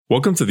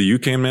Welcome to the You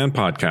Can Man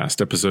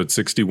podcast, episode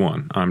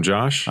 61. I'm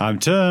Josh. I'm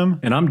Tim.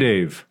 And I'm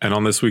Dave. And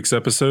on this week's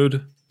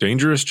episode,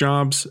 dangerous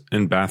jobs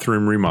and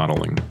bathroom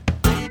remodeling. All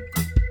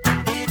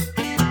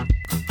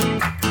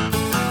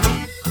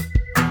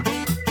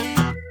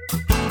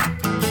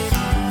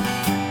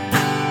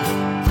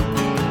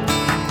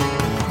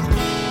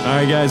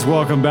right, guys,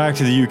 welcome back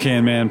to the You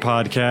Can Man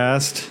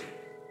podcast.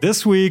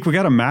 This week, we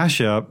got a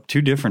mashup,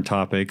 two different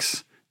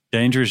topics,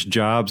 dangerous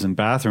jobs and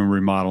bathroom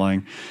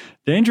remodeling.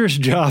 Dangerous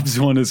jobs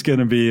one is going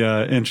to be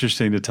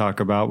interesting to talk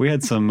about. We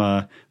had some,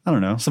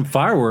 some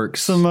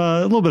fireworks, some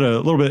a little bit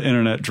of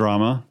internet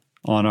drama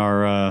on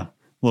our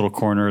little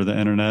corner of the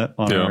internet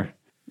on our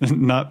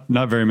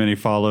not very many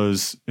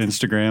follows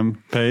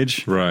Instagram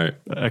page, right?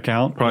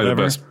 Account, probably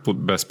whatever. The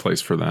best place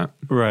for that,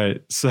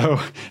 right? So,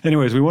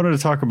 anyways, we wanted to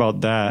talk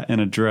about that and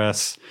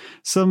address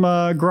some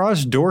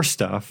garage door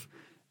stuff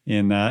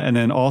in that, and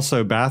then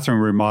also bathroom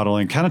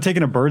remodeling, kind of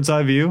taking a bird's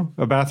eye view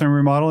of bathroom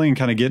remodeling and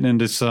kind of getting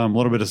into some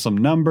little bit of some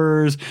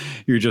numbers.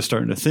 You're just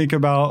starting to think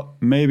about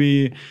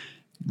maybe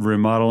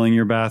remodeling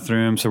your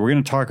bathroom. So we're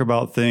going to talk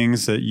about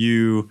things that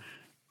you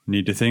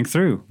need to think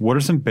through. What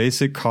are some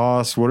basic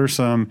costs? What are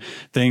some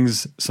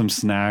things, some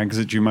snags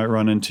that you might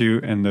run into,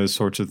 and those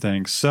sorts of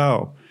things.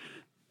 So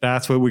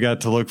that's what we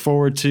got to look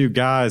forward to.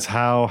 Guys,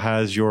 how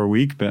has your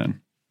week been?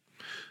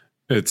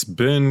 It's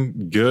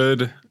been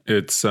good.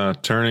 It's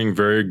turning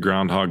very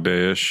Groundhog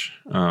Day-ish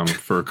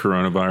for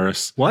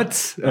coronavirus.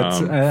 What?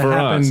 That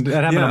happened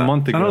a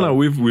month ago. I don't know.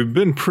 We've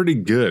been pretty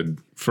good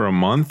for a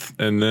month,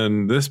 and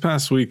then this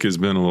past week has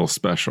been a little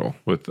special.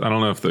 I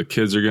don't know if the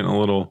kids are getting a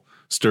little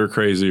stir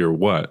crazy or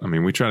what. I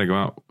mean, we try to go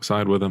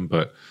outside with them,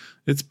 but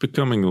it's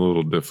becoming a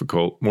little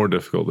more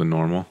difficult than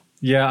normal.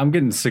 Yeah, I'm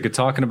getting sick of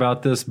talking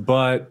about this,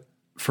 but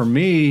for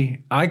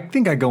me, I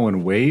think I go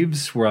in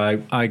waves where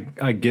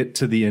I get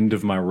to the end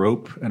of my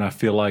rope and I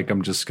feel like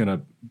I'm just going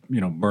to,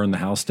 burn the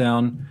house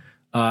down.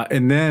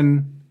 And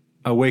then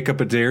I wake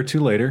up a day or two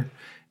later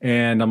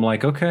and I'm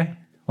like, okay,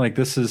 like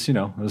this is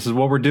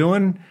what we're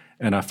doing.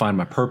 And I find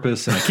my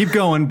purpose and I keep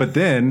going. But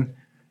then,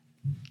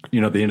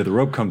 the end of the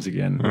rope comes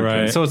again.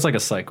 Right. So it's like a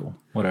cycle,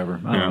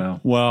 whatever. I don't know.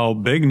 Well,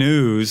 big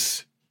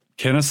news.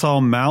 Kennesaw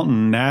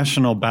Mountain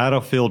National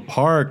Battlefield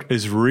Park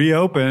is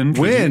reopened.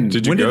 When?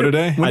 Did you go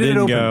today? I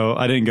didn't go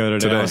today.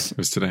 Today. It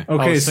was today.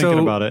 Okay, I was thinking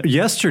about it.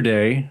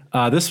 Yesterday,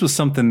 this was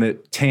something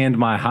that tanned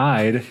my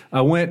hide.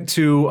 I went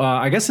to,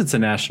 I guess it's a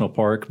national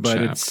park,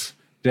 but it's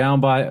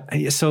down by,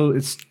 so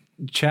it's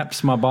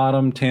chaps my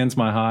bottom, tans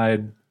my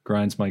hide,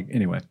 grinds my,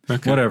 anyway,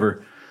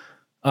 whatever.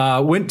 Took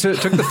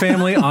the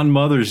family on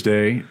Mother's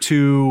Day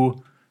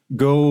to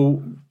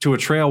go to a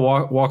trail,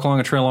 walk along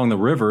a trail along the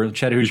river,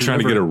 Chattahoochee You're trying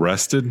River. to get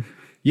arrested?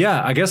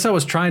 Yeah, I guess I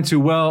was trying to.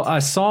 Well, I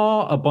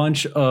saw a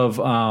bunch of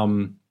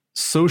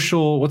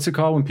social, what's it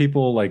called when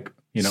people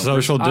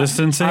social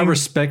distancing? I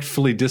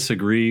respectfully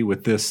disagree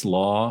with this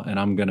law and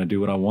I'm going to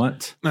do what I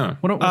want. No.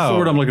 What's the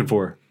word I'm looking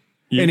for?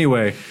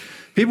 Anyway,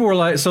 people were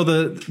like, so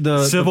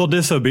the civil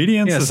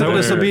disobedience? Yeah, civil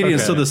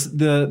disobedience. Okay.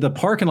 So the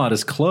parking lot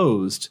is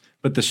closed,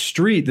 but the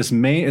street,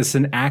 it's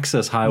an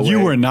access highway. You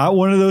were not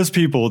one of those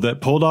people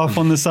that pulled off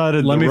on the side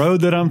of the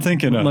road that I'm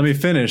thinking of. Let me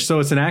finish. So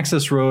it's an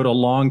access road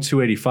along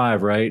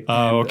 285, right?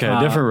 Oh, okay.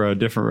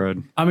 Different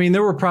road. I mean,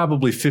 there were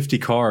probably 50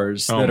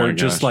 cars that are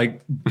just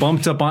like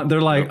bumped up on.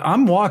 They're like,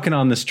 I'm walking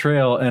on this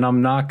trail and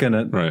I'm not going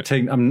to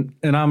take, I'm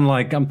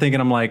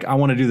thinking, I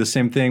want to do the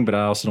same thing, but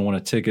I also don't want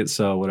a ticket.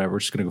 So whatever, we're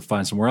just going to go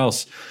find somewhere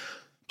else.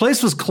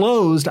 Place was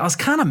closed. I was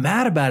kind of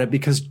mad about it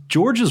because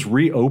Georgia's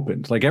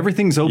reopened. Like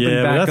everything's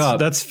open back up.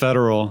 That's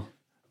federal.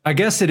 I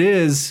guess it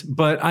is,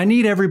 but I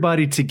need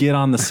everybody to get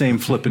on the same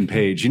flipping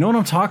page. You know what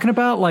I'm talking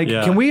about? Like,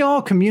 Can we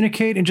all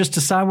communicate and just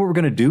decide what we're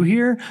going to do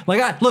here?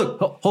 Like,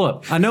 hold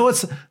up. I know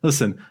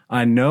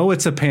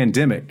it's a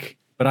pandemic,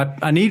 but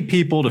I need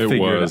people to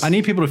figure it out. I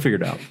need people to figure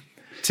it out.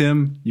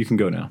 Tim, you can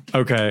go now.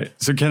 Okay.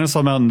 So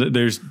Kennesaw Mountain,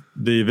 there's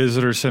the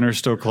visitor center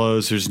still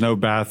closed. There's no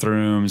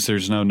bathrooms.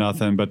 There's no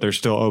nothing, but they're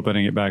still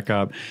opening it back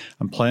up.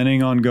 I'm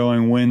planning on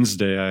going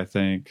Wednesday, I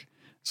think.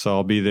 So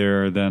I'll be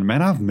there then.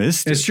 Man, I've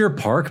missed it. It's your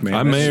park,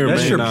 man.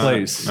 That's your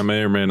place. I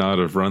may or may not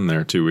have run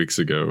there 2 weeks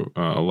ago,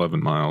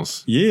 11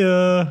 miles.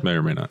 Yeah. May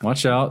or may not.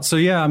 Watch out. So,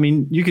 yeah, I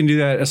mean, you can do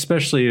that,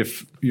 especially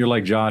if you're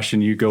like Josh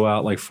and you go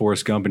out like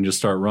Forrest Gump and just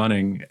start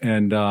running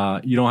and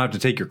you don't have to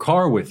take your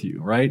car with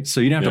you, right? So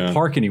you don't have to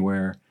park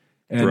anywhere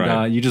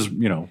and you just,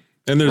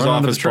 And there's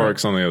office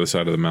parks on the other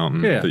side of the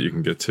mountain that you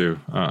can get to.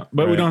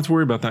 But we don't have to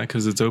worry about that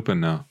because it's open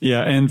now.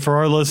 Yeah, and for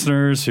our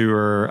listeners who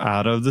are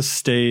out of the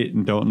state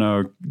and don't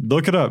know,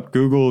 look it up.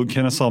 Google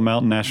Kennesaw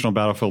Mountain National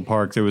Battlefield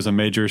Park. There was a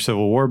major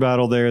Civil War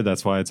battle there.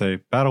 That's why it's a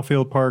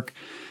battlefield park.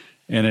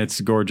 And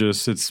it's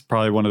gorgeous. It's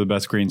probably one of the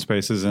best green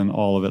spaces in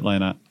all of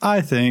Atlanta,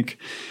 I think.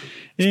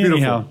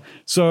 Anyhow,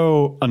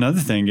 so another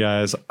thing,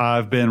 guys,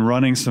 I've been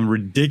running some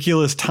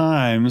ridiculous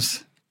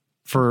times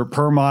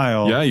per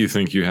mile. Yeah, you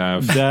think you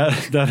have.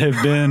 that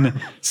have been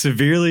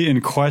severely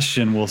in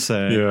question, we'll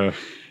say. Yeah.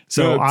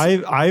 So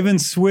I even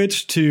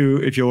switched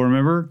to, if you'll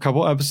remember, a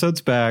couple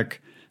episodes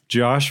back,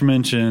 Josh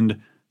mentioned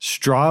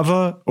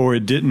Strava or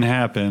it didn't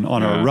happen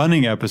on Yeah. a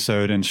running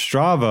episode. And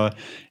Strava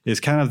is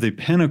kind of the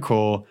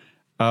pinnacle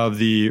of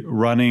the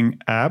running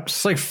apps.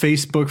 It's like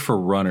Facebook for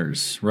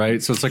runners,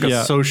 right? So it's like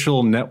Yeah. a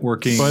social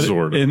networking. But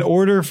Sort of. in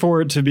order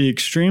for it to be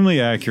extremely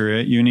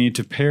accurate, you need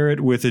to pair it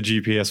with a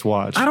GPS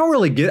watch. I don't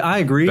really get. I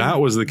agree. That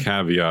was the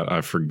caveat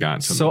I forgot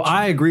to So mention.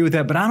 I agree with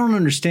that, but I don't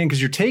understand because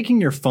you're taking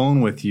your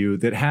phone with you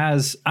that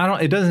has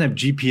it doesn't have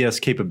GPS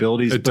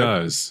capabilities. It but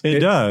does. It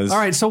does. All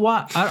right, so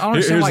why I don't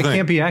understand Here's why the it thing.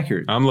 can't be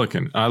accurate.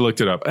 I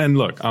looked it up. And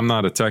look, I'm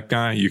not a tech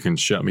guy. You can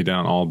shut me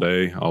down all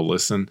day. I'll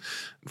listen.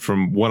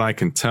 From what I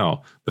can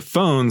tell, the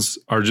phones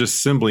are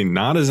just simply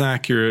not as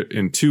accurate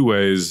in two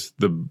ways.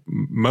 The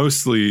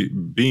mostly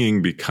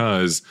being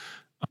because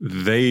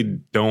they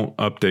don't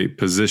update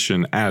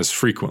position as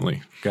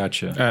frequently.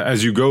 Gotcha.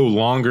 As you go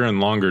longer and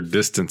longer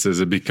distances,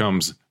 it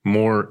becomes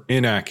more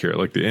inaccurate.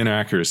 Like the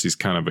inaccuracies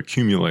kind of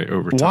accumulate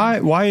over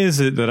time. Why is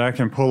it that I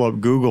can pull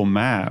up Google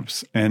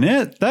Maps and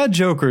that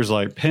Joker's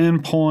like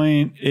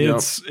pinpoint?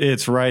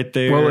 It's right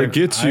there. Well, it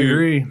gets I you.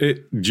 agree.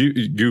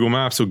 Google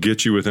Maps will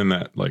get you within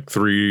that like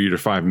 3 to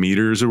 5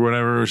 meters or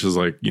whatever, which is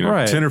like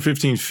Right. 10 or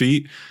 15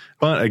 feet.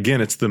 But again,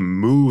 it's the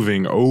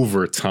moving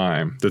over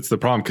time that's the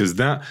problem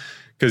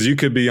because you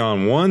could be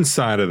on one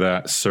side of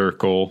that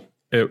circle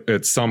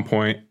at some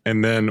point,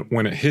 and then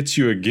when it hits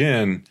you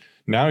again,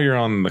 now you're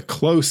on the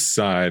close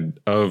side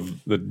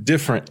of the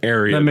different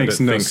area That makes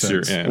it no thinks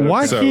sense. you're in.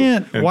 why So-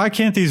 why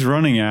can't these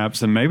running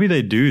apps, and maybe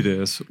they do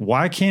this,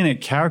 why can't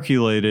it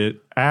calculate it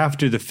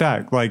after the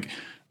fact? Like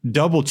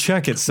double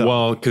check itself.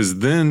 Well, because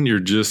then you're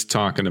just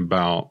talking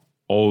about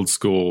old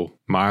school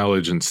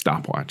mileage and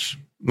stopwatch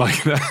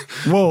like that.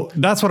 Well,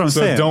 that's what I'm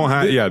So saying. don't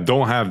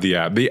have the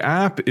app. The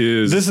app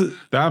is This is-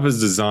 the app is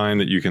designed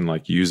that you can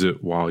like use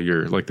it while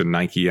you're like the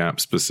Nike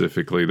app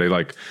specifically. They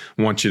like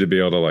want you to be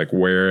able to like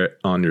wear it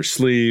on your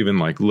sleeve and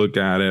like look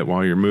at it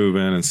while you're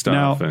moving and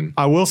stuff. Now, And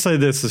I will say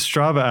this, the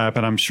Strava app,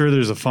 and I'm sure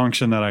there's a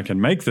function that I can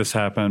make this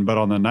happen, but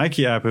on the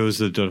Nike app, it was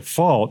the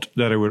default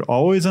that it would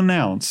always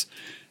announce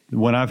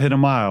when I've hit a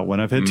mile, when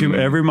I've hit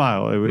every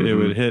mile, it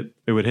would hit,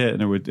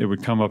 and it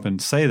would come up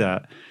and say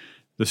that.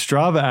 The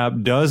Strava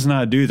app does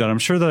not do that. I'm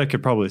sure that I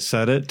could probably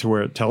set it to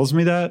where it tells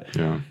me that,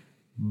 yeah,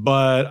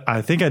 but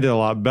I think I did a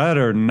lot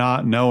better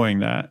not knowing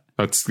that.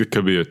 it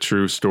could be a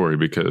true story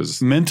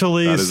because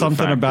Mentally, That is a something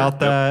factor. about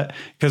that,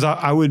 because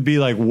I would be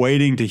like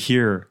waiting to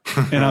hear,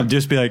 and I'd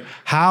just be like,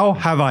 how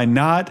have I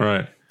not?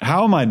 right.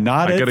 How am I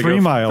not I at got to 3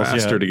 go miles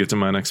faster yet? to get to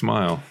my next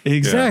mile.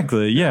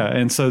 Exactly. Yeah.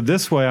 And so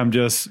this way I'm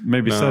just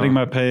maybe setting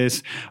my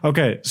pace.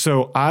 Okay.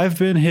 So I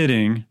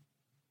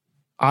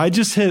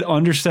just hit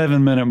under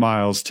 7-minute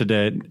miles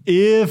today.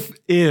 If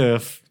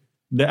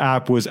the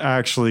app was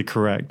actually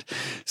correct.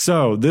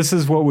 So this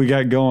is what we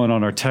got going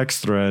on our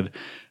text thread.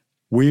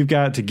 We've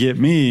got to get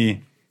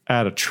me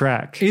at a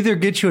track. Either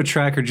get you a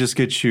track or just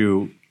get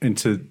you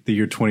into the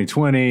year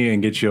 2020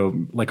 and get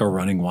you like a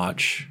running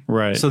watch,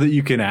 Right. So that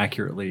you can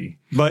accurately.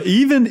 But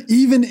even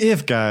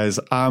if, guys,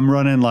 I'm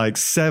running like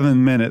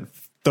 7-minute,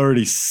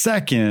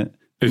 30-second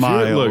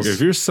miles. If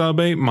you're sub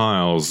 8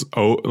 miles,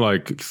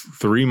 like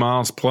 3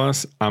 miles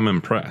plus, I'm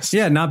impressed.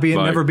 Yeah, Like-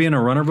 never being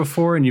a runner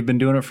before, and you've been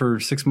doing it for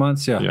 6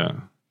 months. Yeah. Yeah.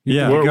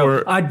 yeah.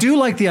 We're- I do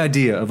like the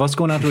idea of us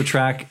going out to a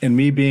track and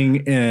me being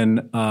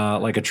in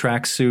like a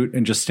track suit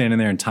and just standing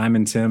there and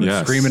timing Tim and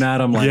Yes. screaming at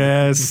him like,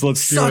 Yes,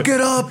 let's do "Suck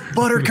it up,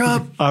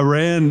 Buttercup!" I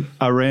ran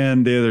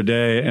the other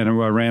day, and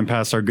I ran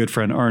past our good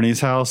friend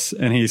Ernie's house,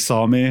 and he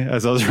saw me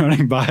as I was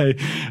running by,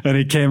 and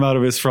he came out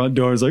of his front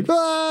door, he's like,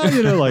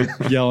 like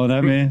yelling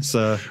at me.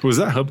 So Was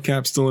that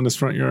hubcap still in his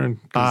front yard?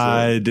 'Cause,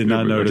 I did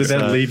not notice Did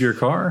that that. leave your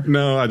car?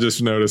 No, I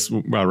just noticed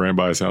I ran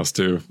by his house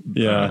too.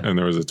 Yeah. And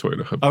there was a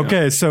Toyota hubcap.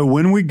 Okay, so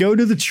when we go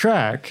to the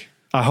track,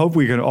 I hope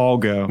we can all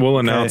go. We'll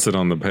announce it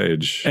on the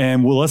page.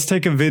 And let's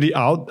take a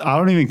video. I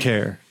don't even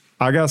care.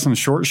 I got some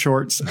short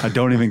shorts. I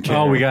don't even care.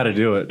 Oh, we got to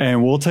do it.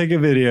 And we'll take a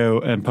video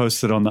and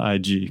post it on the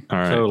IG. All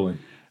right. Totally.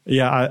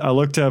 Yeah, I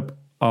looked up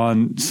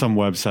on some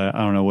website, I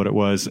don't know what it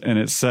was, and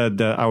it said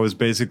that I was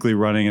basically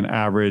running an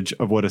average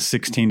of what a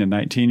 16 to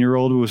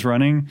 19-year-old was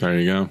running. There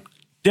you go.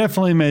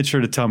 Definitely made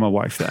sure to tell my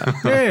wife that.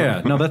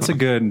 Yeah. No, that's a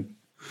good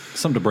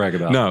something to brag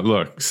about. No,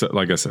 look, so,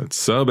 like I said,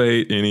 sub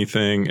 8,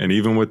 anything, and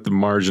even with the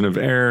margin of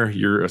error,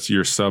 you're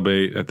sub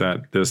 8 at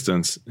that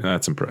distance.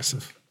 That's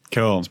impressive,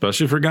 Cool.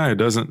 especially for a guy who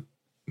doesn't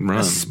run,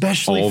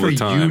 Especially all for the you,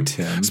 time.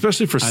 Tim.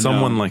 Especially for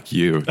someone like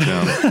you,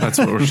 Tim. That's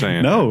what we're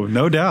saying.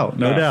 No doubt.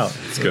 No doubt.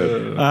 It's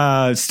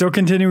good. Still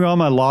continuing on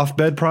my loft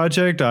bed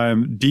project.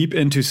 I'm deep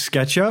into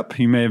SketchUp.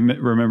 You may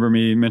remember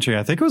me mentioning,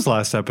 I think it was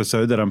last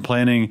episode, that I'm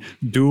planning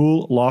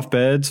dual loft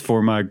beds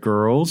for my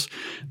girls.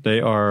 They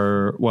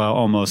are,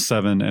 almost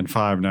 7 and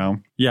 5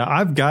 now. Yeah,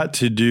 I've got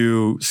to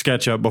do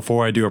SketchUp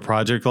before I do a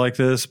project like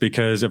this,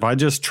 because if I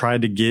just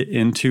tried to get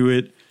into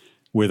it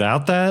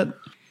without that,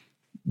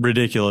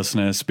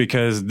 ridiculousness,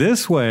 because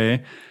this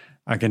way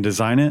I can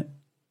design it,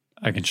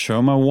 I can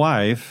show my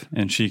wife,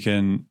 and she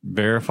can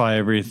verify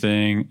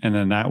everything. And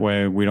then that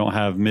way we don't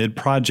have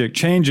mid-project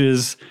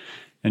changes,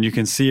 and you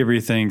can see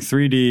everything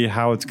 3D,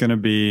 how it's going to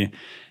be.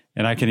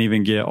 and I can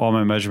even get all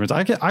my measurements.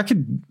 I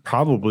could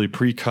probably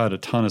pre-cut a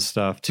ton of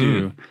stuff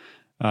too,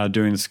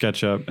 doing the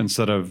SketchUp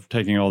instead of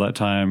taking all that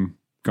time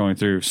going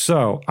through.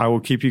 So I will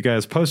keep you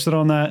guys posted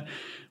on that.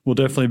 We'll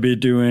definitely be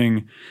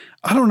doing,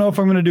 I don't know if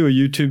I'm going to do a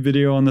YouTube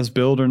video on this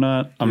build or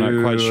not. I'm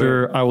not quite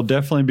sure. I will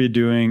definitely be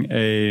doing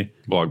a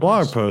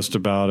blog post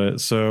about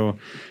it. So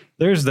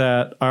there's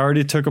that. I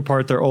already took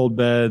apart their old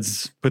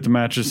beds, put the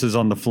mattresses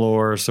on the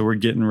floor. So we're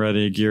getting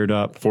ready, geared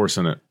up.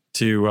 Forcing it.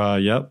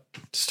 To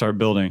start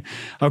building.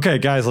 Okay,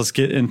 guys, let's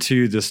get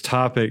into this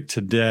topic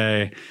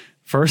today.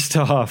 First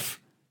off,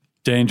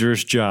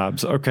 dangerous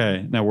jobs.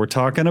 Okay, now we're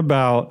talking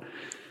about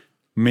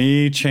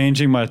me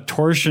changing my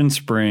torsion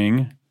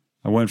spring.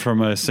 I went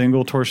from a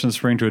single torsion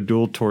spring to a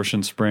dual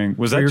torsion spring.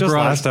 Was that just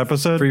last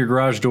episode? For your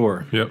garage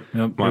door. Yep.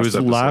 It was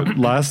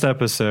last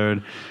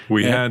episode.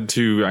 We had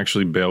to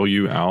actually bail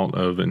you out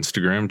of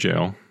Instagram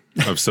jail,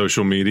 of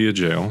social media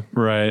jail.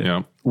 Right.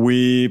 Yeah.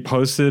 We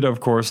posted,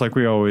 of course, like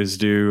we always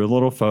do, a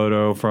little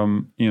photo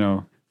from,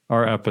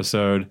 our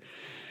episode.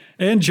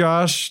 And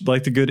Josh,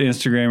 like the good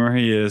Instagrammer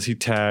he is, he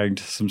tagged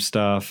some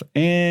stuff.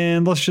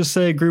 And let's just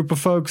say a group of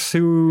folks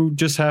who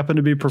just happen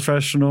to be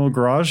professional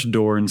garage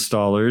door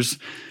installers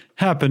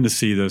happened to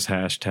see those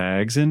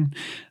hashtags and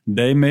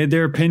they made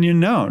their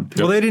opinion known.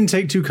 Well, they didn't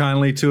take too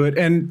kindly to it.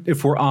 And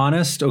if we're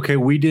honest, okay,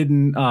 we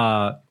didn't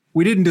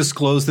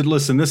disclose that.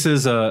 Listen, this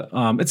is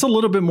it's a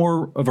little bit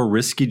more of a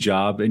risky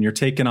job, and you're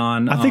taking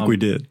on. I think we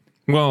did.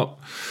 Well,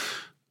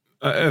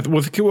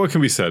 what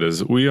can be said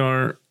is we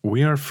are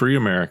free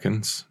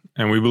Americans,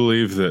 and we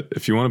believe that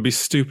if you want to be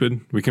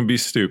stupid, we can be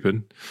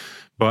stupid.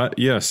 But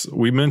yes,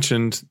 we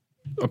mentioned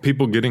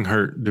people getting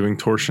hurt doing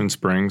torsion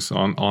springs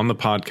on the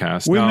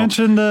podcast. We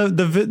mentioned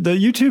the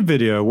YouTube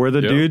video where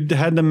the dude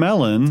had the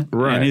melon,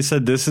 and he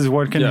said this is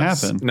what can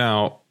happen.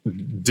 Now,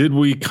 did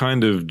we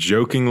kind of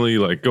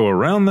jokingly go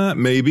around that?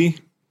 Maybe.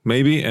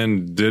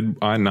 And did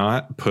I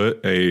not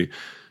put a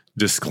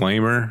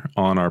disclaimer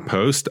on our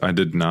post? I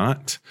did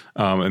not.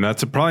 And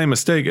that's probably a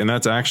mistake. And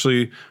that's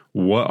actually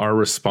what our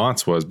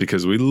response was,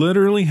 because we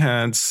literally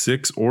had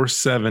 6 or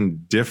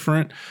 7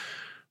 different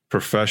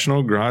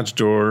professional garage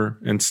door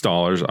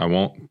installers. I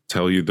won't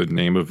tell you the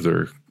name of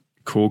their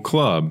cool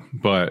club,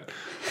 but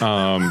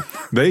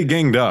they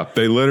ganged up.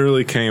 They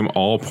literally came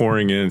all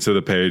pouring into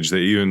the page.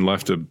 They even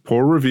left a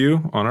poor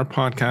review on our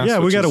podcast. Yeah,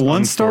 we got a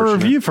 1-star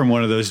review from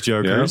one of those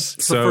jokers. Yep.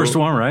 It's the first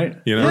one, right?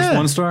 First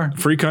 1-star.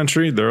 Free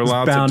country. They're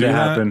allowed to do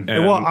happen. that.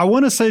 Well, I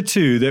want to say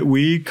too that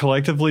we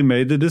collectively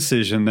made the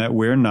decision that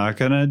we're not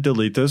going to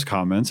delete those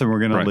comments and we're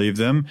going to leave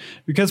them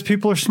because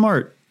people are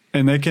smart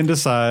and they can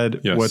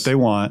decide what they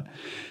want.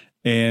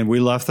 And we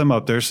left them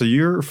up there. So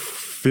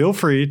feel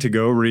free to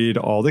go read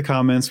all the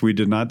comments. We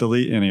did not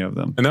delete any of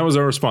them. And that was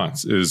our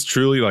response, is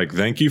truly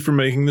thank you for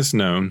making this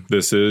known.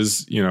 This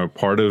is,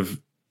 part of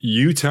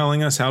you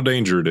telling us how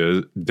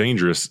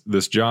dangerous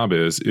this job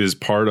is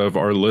part of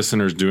our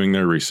listeners doing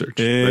their research.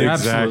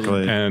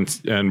 Exactly.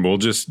 Right? And we'll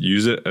just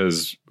use it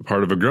as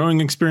part of a growing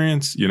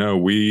experience.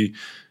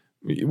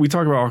 We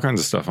talk about all kinds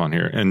of stuff on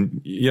here,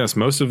 and yes,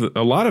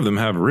 a lot of them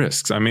have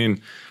risks. I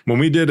mean, when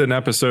we did an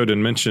episode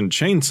and mentioned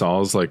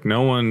chainsaws,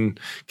 no one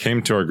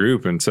came to our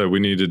group and said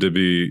we needed to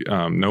be,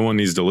 no one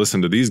needs to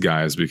listen to these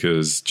guys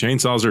because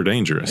chainsaws are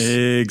dangerous.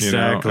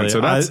 Exactly. And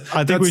so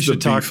I think we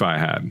should talk. I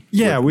had.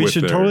 Yeah, we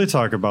should totally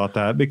talk about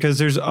that because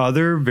there's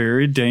other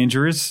very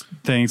dangerous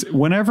things.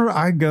 Whenever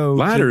I go,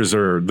 ladders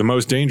are the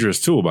most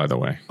dangerous tool, by the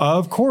way.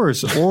 Of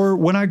course. Or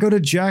when I go to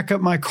jack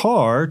up my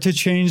car to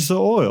change the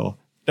oil.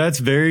 That's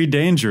very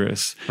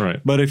dangerous. Right.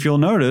 But if you'll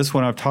notice,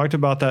 when I've talked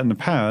about that in the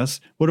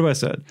past, what have I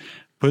said?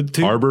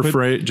 Harbor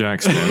Freight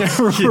jack stands.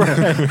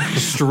 Right.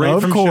 Straight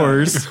of from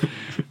course.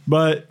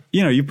 But,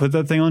 you put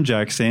that thing on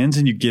jack stands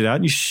and you get out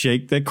and you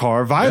shake that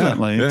car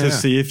violently to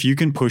see if you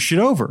can push it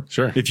over.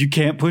 Sure. If you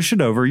can't push it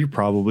over, you're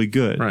probably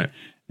good. Right.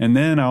 And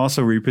then I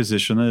also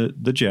reposition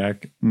the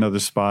jack another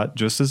spot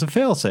just as a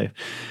fail-safe.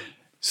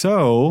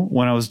 So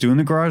when I was doing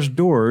the garage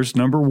doors,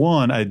 number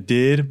one, I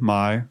did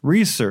my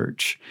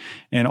research.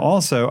 And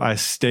also I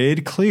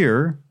stayed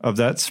clear of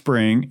that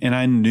spring and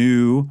I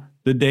knew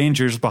the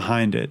dangers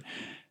behind it.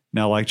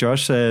 Now, like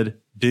Josh said,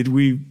 did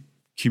we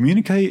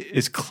communicate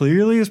as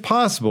clearly as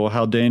possible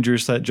how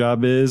dangerous that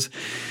job is?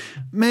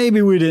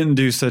 Maybe we didn't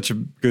do such a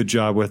good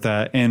job with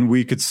that, and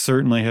we could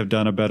certainly have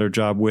done a better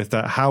job with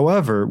that.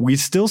 However, we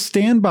still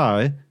stand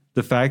by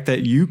the fact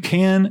that you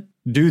can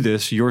do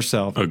this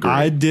yourself. Agreed.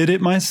 I did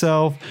it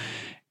myself.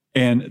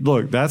 And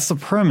look, that's the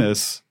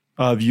premise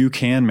of You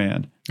Can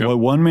Man. Yep. What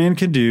one man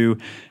can do,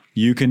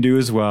 you can do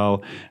as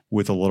well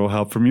with a little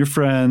help from your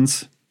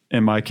friends.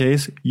 In my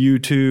case,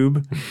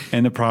 YouTube,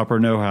 and the proper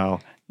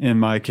know-how. In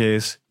my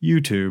case,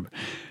 YouTube.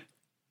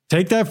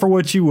 Take that for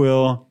what you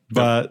will,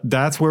 but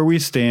that's where we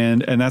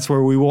stand, and that's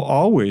where we will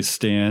always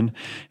stand.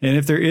 And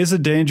if there is a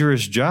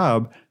dangerous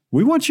job,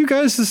 we want you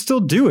guys to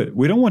still do it.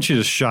 We don't want you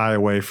to shy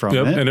away from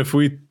it. And if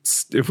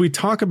we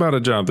talk about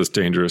a job that's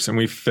dangerous and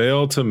we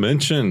fail to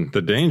mention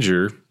the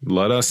danger,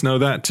 let us know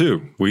that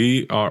too.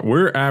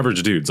 We're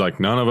average dudes. Like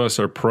none of us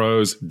are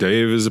pros.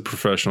 Dave is a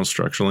professional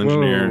structural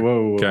engineer.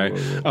 Whoa,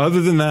 okay.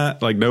 Other than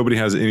that, like nobody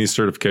has any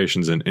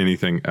certifications in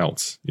anything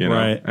else, you know,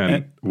 Right.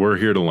 and we're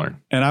here to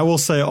learn. And I will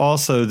say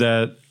also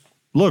that,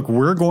 look,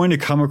 we're going to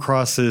come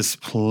across this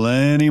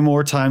plenty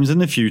more times in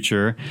the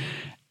future.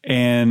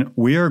 And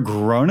we are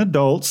grown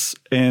adults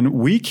and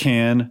we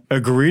can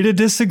agree to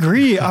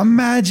disagree.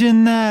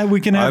 Imagine that. We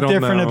can have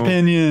different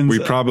opinions. We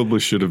probably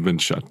should have been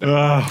shut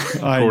down,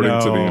 according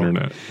to the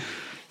internet.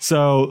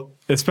 So,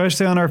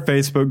 especially on our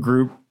Facebook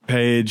group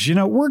page, you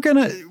know, we're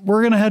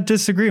gonna have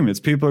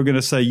disagreements. People are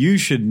gonna say you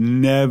should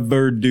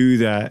never do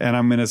that, and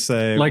I'm gonna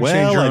say, Like well,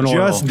 change your own I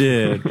just oil.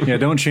 did. Yeah,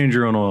 don't change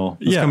your own oil.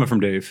 It's coming from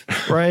Dave.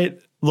 Right?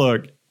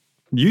 Look,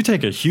 you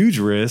take a huge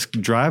risk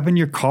driving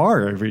your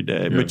car every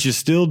day, but you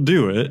still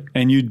do it,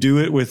 and you do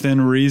it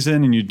within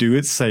reason, and you do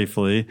it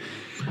safely.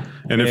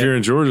 And if you're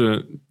in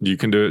Georgia, you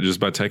can do it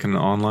just by taking an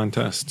online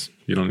test.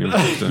 You don't even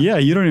have to. Yeah,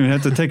 you don't even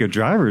have to take a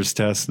driver's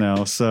test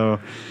now. So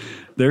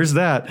there's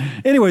that.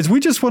 Anyways, we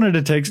just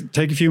wanted to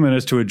take a few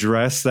minutes to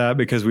address that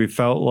because we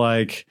felt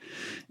like,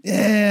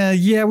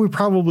 we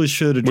probably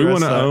should address that. We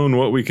want to own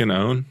what we can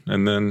own,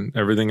 and then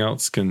everything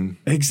else can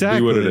be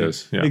what it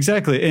is. Yeah.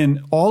 Exactly. And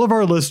all of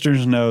our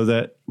listeners know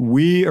that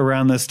we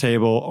around this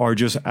table are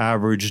just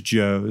average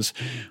Joes.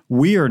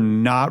 We are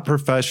not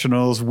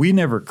professionals. We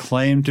never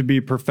claim to be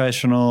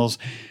professionals.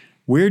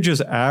 We're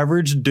just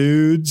average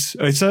dudes,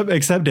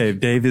 except Dave.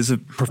 Dave is a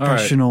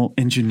professional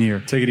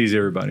engineer. Take it easy,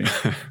 everybody.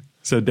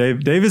 So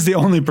Dave is the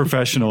only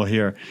professional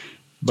here.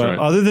 But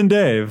other than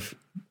Dave,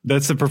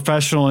 that's a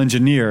professional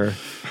engineer.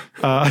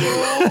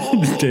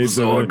 Dave's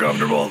So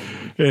uncomfortable.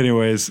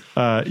 Anyways,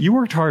 you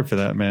worked hard for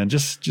that, man.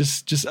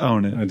 Just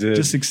own it. I did.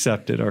 Just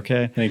accept it,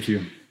 okay? Thank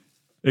you.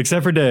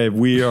 Except for Dave,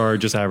 we are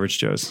just average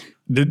Joes.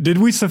 Did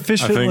we I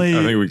sufficiently?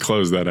 think we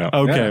closed that out.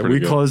 Okay, Pretty we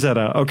good. closed that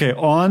out. Okay,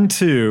 on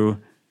to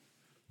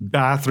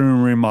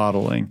bathroom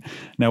remodeling.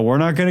 Now, we're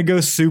not going to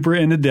go super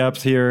into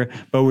depth here,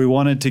 but we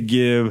wanted to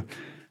give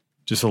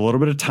just a little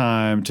bit of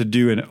time to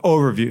do an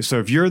overview. So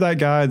if you're that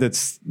guy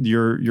that's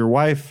your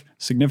wife,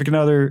 significant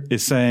other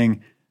is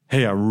saying,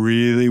 hey, I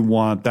really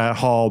want that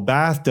hall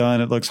bath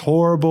done. It looks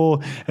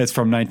horrible. It's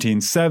from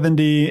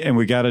 1970 and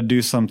we got to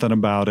do something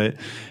about it.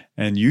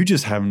 And you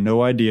just have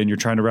no idea and you're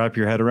trying to wrap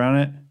your head around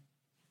it.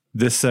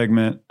 This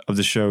segment of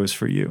the show is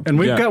for you. And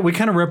we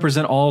kind of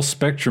represent all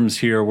spectrums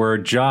here, where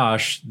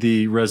Josh,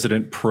 the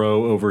resident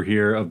pro over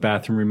here of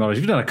bathroom remodels,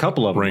 you've done a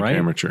couple of them, Rank right?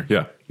 amateur.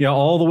 Yeah. Yeah,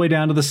 all the way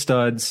down to the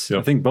studs. Yep.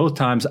 I think both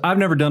times. I've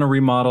never done a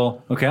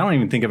remodel. Okay, I don't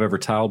even think I've ever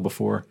tiled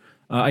before.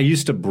 I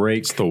used to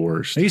break. It's the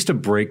worst. I used to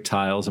break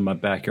tiles in my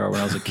backyard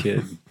when I was a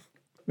kid.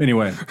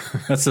 Anyway,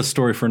 that's the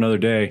story for another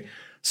day.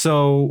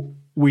 So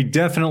we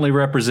definitely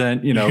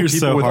represent, you know, You're people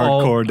so with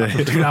hardcore,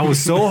 Dave. Dude, I was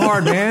so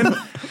hard, man.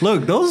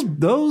 Look,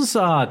 those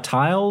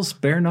tiles,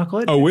 bare knuckle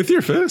it. Oh, with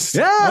your fist?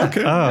 Yeah.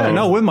 Okay. Yeah,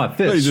 no, with my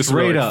fist. You just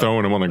straight were up.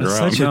 throwing them on the ground.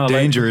 Such a No, like-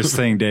 dangerous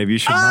thing, Dave. You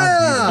should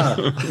not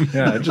do that.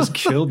 Yeah, it just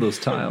killed those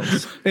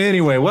tiles.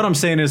 Anyway, what I'm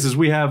saying is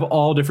we have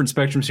all different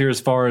spectrums here as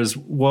far as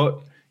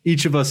what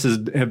each of us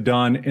have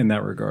done in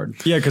that regard.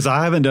 Yeah, because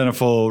I haven't done a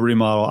full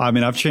remodel. I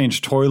mean, I've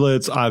changed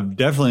toilets. I've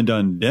definitely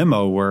done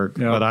demo work,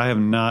 but I have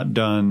not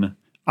done.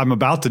 I'm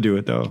about to do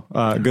it though.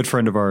 A good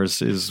friend of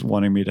ours is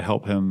wanting me to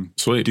help him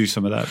do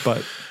some of that.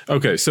 But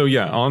Okay, so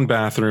yeah, on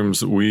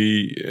bathrooms,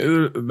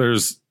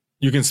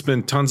 you can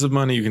spend tons of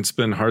money, you can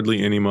spend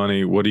hardly any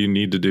money. What do you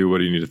need to do? What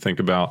do you need to think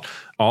about?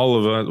 All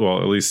of us, well,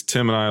 at least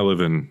Tim and I live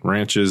in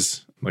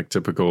ranches, like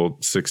typical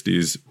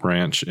 60s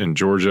ranch in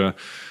Georgia.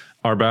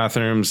 Our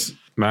bathrooms,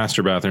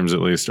 master bathrooms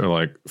at least, are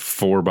like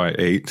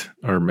 4x8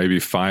 or maybe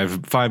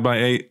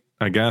 5x8.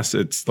 I guess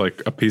it's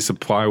like a piece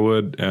of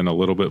plywood and a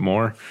little bit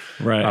more.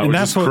 right, and Which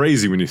that's is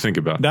crazy when you think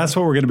about it. that's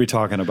what we're going to be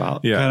talking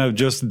about. Yeah. Kind of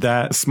just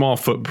that Small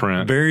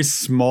footprint. very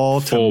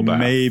small Full to bath.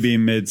 maybe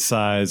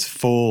mid-size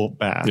full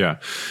bath. Yeah.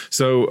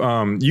 So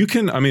you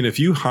can, I mean, if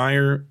you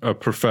hire a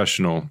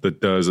professional that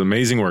does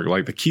amazing work,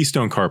 like the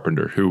Keystone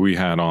Carpenter, who we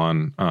had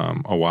on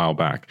a while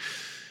back,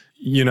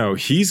 you know,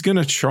 he's going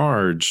to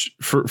charge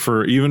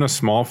for even a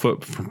small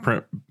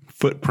footprint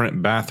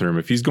bathroom.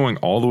 If he's going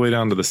all the way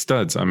down to the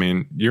studs, I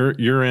mean,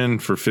 you're in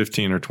for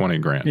 15 or 20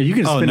 grand. Yeah, you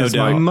can spend no as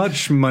doubt.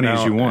 much money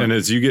as you want. And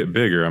as you get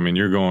bigger, I mean,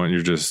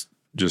 you're just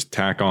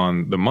tack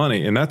on the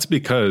money. And that's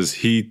because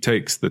he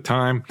takes the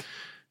time,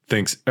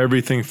 thinks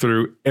everything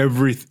through.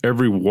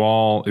 Every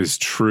wall is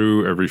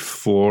true. Every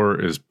floor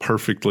is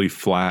perfectly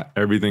flat.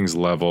 Everything's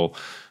level.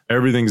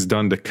 Everything's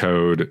done to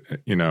code.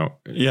 You know,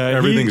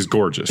 everything's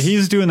gorgeous.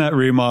 He's doing that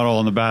remodel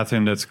in the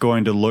bathroom that's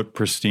going to look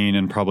pristine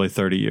in probably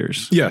 30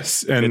 years.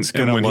 Yes, and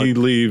gonna when look- he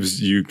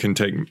leaves, you can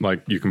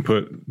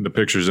put the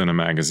pictures in a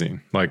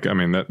magazine. Like, I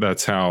mean,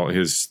 that's how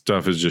his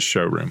stuff is just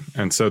showroom.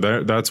 And so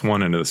that's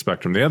one end of the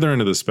spectrum. The other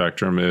end of the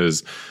spectrum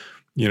is,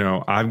 you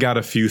know, I've got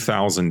a few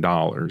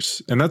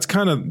 $1,000s, and that's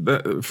kind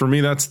of for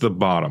me. That's the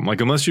bottom. Like,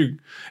 if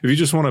you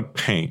just want to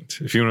paint,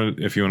 if you want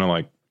to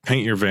like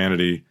paint your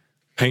vanity,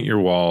 paint your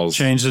walls,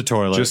 Change the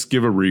toilet. just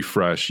give a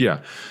refresh.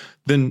 Yeah.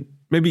 Then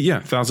maybe,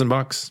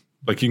 $1,000.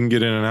 Like you can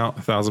get in and out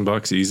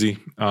 $1,000 easy.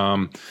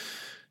 $2,000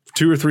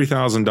 or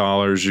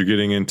 $3,000, you're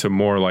getting into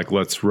more like,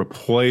 let's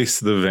replace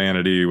the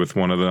vanity with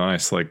one of the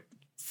nice, like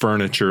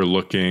furniture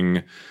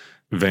looking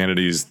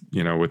vanities,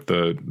 with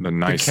the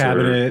nicer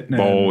cabinet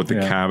bowl with the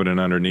cabinet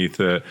underneath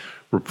it,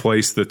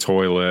 replace the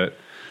toilet.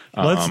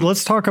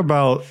 Let's talk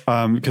about,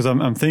 because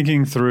I'm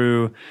thinking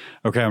through,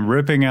 okay, I'm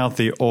ripping out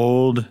the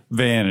old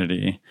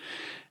vanity.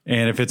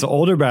 And if it's an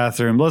older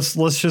bathroom,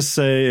 let's just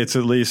say it's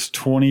at least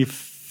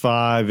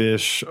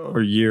 25-ish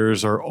or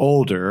years or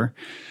older.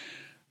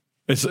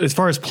 As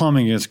far as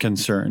plumbing is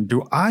concerned,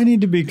 do I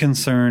need to be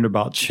concerned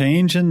about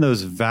changing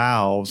those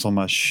valves on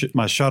my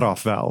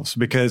shutoff valves?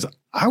 Because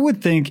I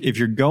would think if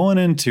you're going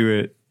into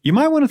it, you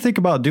might want to think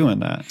about doing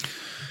that.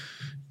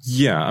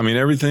 Yeah. I mean,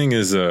 everything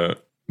is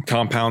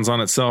compounds on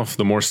itself.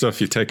 The more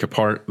stuff you take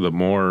apart, the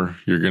more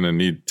you're going to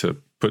need to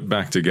put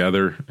back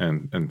together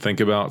and think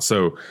about.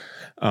 So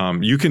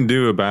you can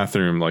do a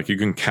bathroom, like you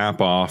can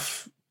cap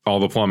off all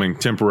the plumbing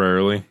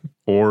temporarily,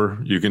 or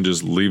you can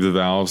just leave the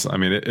valves. I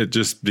mean, it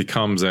just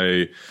becomes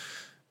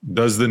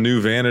does the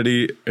new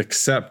vanity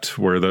accept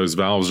where those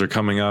valves are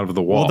coming out of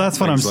the wall? Well, that's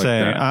what I'm Things like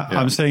saying. that.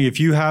 I'm saying if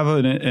you have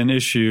an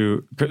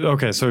issue,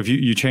 okay, so if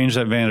you change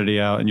that vanity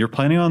out and you're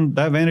planning on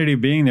that vanity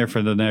being there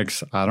for the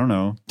next,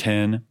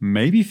 10,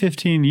 maybe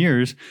 15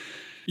 years,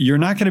 you're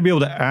not going to be able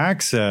to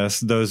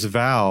access those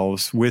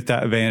valves with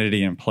that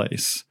vanity in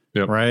place,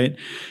 right?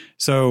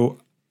 So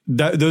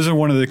those are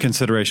one of the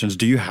considerations.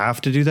 Do you have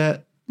to do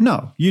that?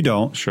 No, you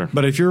don't. Sure.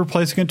 But if you're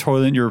replacing a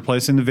toilet and you're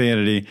replacing the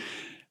vanity,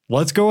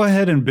 let's go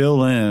ahead and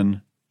build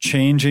in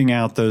changing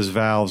out those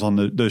valves on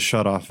those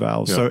shutoff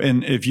valves. Yeah. So,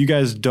 and if you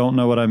guys don't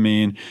know what I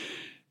mean,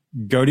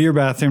 go to your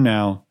bathroom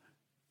now,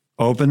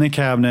 open the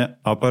cabinet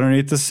up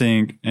underneath the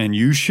sink, and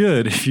you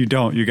should, if you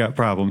don't, you got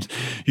problems.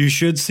 You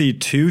should see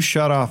 2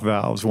 shutoff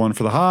valves, one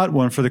for the hot,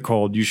 one for the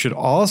cold. You should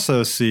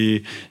also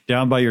see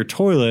down by your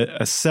toilet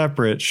a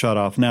separate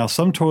shutoff. Now,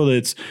 some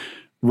toilets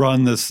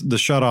run the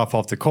shutoff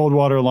off the cold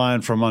water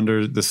line from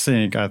under the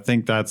sink. I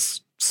think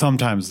that's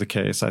sometimes the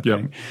case, I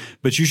think.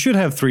 But you should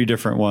have 3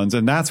 different ones.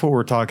 And that's what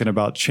we're talking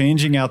about,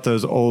 changing out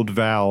those old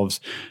valves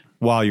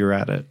while you're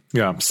at it.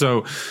 Yeah.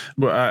 So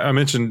I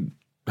mentioned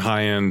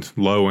high end,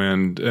 low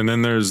end, and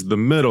then there's the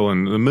middle.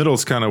 And the middle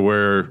is kind of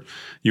where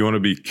you want to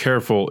be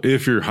careful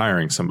if you're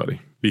hiring somebody,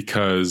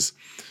 because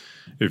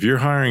if you're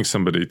hiring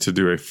somebody to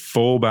do a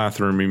full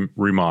bathroom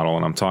remodel,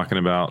 and I'm talking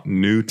about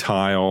new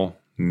tile,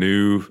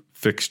 new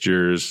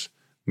fixtures,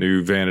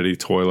 new vanity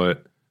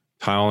toilet,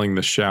 tiling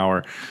the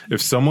shower.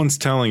 If someone's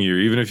telling you,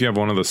 even if you have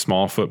one of the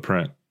small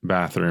footprint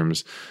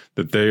bathrooms,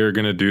 that they are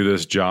going to do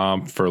this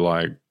job for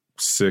like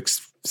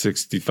 $6,500,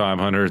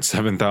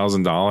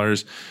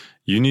 $7,000,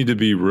 you need to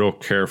be real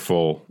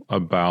careful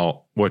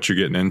about what you're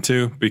getting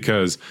into,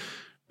 because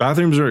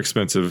bathrooms are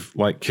expensive,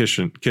 like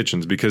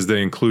kitchens, because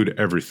they include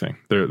everything.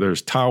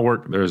 There's tile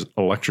work, there's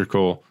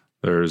electrical,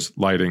 there's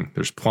lighting,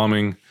 there's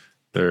plumbing,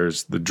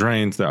 there's the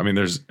drains. There's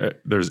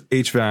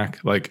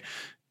HVAC, like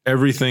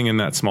everything in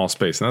that small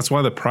space. And that's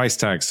why the price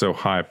tag's so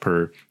high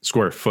per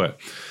square foot.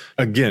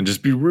 Again,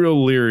 just be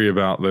real leery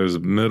about those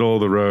middle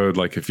of the road.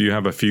 Like if you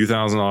have a few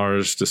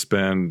 $1,000s to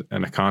spend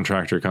and a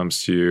contractor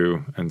comes to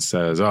you and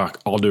says,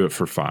 I'll do it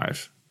for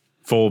 $5,000.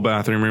 Full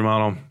bathroom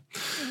remodel.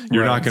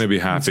 You're not going to be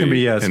happy. It's going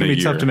to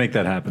be tough to make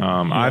that happen.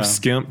 I've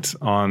skimped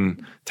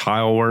on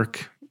tile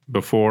work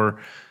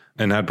before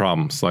and had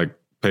problems, like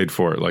paid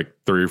for it like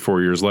 3 or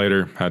 4 years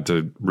later, had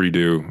to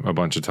redo a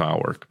bunch of tile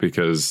work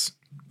because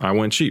I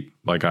went cheap.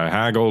 Like I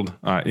haggled,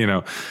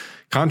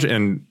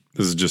 and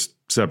this is just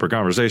separate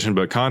conversation,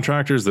 but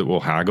contractors that will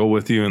haggle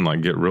with you and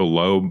like get real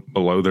low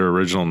below their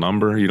original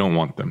number, you don't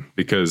want them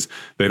because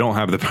they don't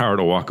have the power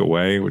to walk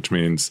away, which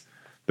means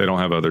they don't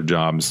have other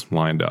jobs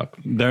lined up.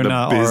 They're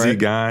not busy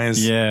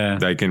guys. Yeah.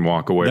 They can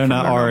walk away. They're from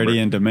not their already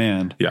number. in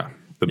demand. Yeah.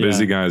 The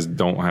busy guys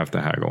don't have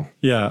to haggle.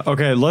 Yeah.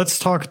 Okay. Let's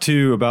talk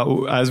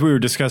about, as we were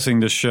discussing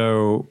the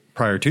show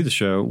prior to the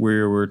show,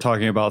 we were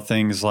talking about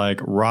things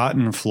like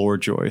rotten floor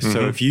joists. Mm-hmm.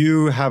 So if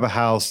you have a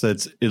house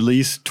that's at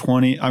least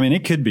 20,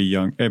 it could be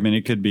young.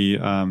 It could be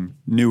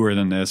newer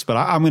than this, but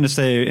I'm going to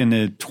say in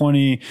the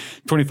 20,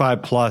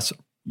 25 plus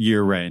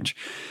year range,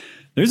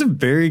 there's a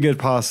very good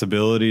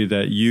possibility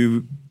that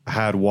you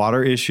had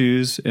water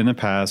issues in the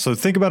past. So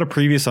think about a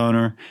previous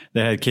owner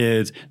that had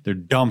kids. They're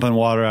dumping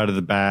water out of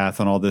the bath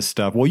and all this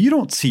stuff. Well, you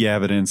don't see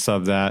evidence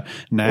of that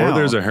now. Or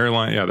there's a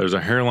hairline. Yeah, there's a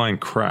hairline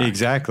crack.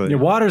 Exactly. Your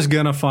water's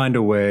going to find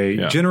a way.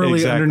 Yeah. Generally,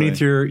 Exactly. underneath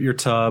your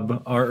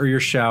tub or your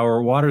shower,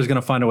 water's going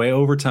to find a way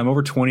over time.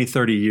 Over 20,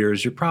 30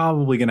 years, you're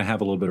probably going to have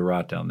a little bit of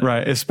rot down there.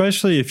 Right.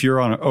 Especially if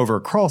you're over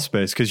a crawl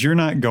space, because you're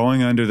not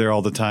going under there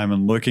all the time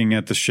and looking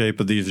at the shape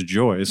of these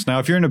joists. Now,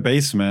 if you're in a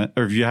basement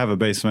or if you have a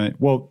basement,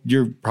 well,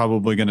 you're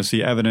probably going to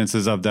see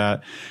evidences of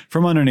that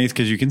from underneath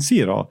because you can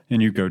see it all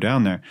and you go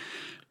down there.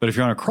 But if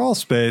you're on a crawl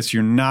space,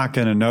 you're not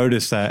going to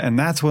notice that. And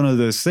that's one of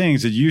those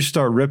things that you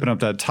start ripping up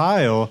that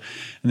tile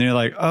and then you're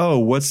like, oh,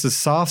 what's the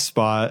soft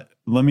spot?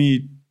 Let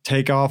me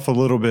take off a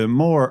little bit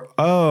more.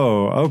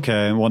 Oh,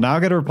 okay. Well, now I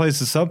got to replace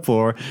the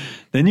subfloor.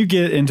 Then you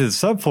get into the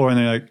subfloor and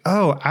they're like,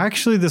 oh,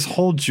 actually this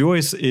whole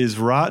joist is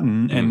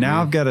rotten. And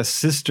now I've got to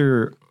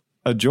sister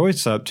a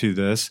joist up to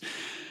this.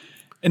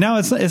 And now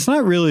it's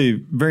not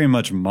really very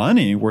much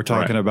money we're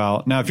talking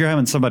about. Now, if you're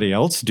having somebody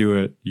else do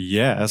it,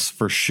 yes,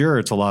 for sure,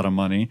 it's a lot of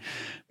money.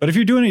 But if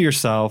you're doing it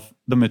yourself,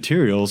 the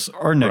materials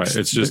are next.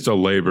 Right. It's just a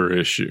labor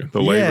issue.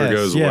 The labor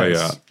goes way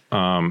up.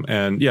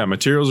 And yeah,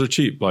 materials are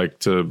cheap. Like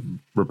to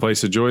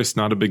replace a joist,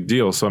 not a big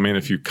deal. So, I mean,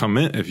 if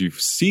you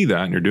see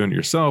that and you're doing it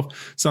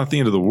yourself, it's not the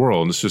end of the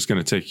world. It's just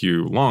going to take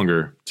you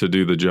longer to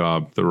do the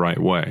job the right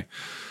way.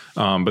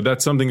 But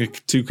that's something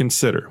to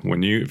consider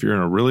if you're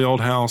in a really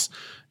old house.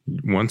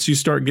 Once you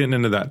start getting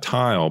into that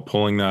tile,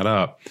 pulling that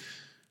up,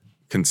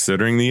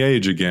 considering the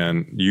age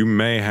again, you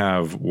may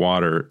have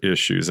water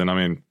issues. And I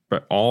mean,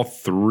 but all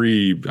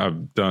three,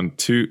 I've done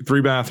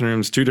three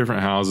bathrooms, 2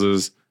 different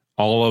houses,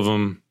 all of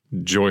them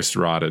joist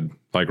rotted,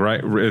 like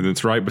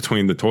it's right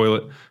between the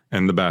toilet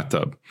and the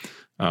bathtub.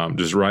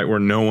 Just right where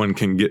no one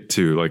can get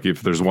to. Like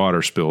if there's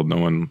water spilled, no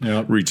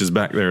one reaches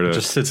back there to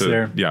just sits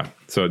there. Yeah.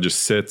 So it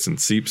just sits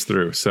and seeps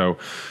through. So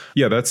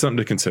yeah, that's something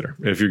to consider.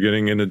 If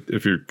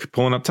you're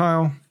pulling up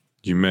tile,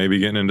 you may be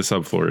getting into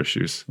subfloor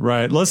issues.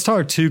 Right. Let's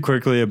talk too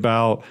quickly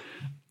about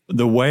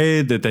the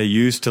way that they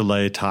used to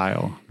lay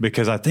tile,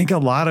 because I think a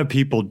lot of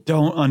people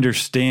don't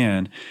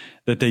understand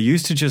that they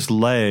used to just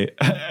lay.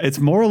 It's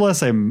more or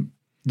less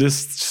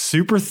this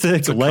super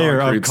thick layer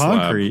of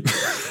concrete.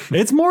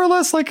 It's more or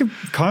less like a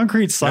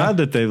concrete slab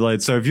that they've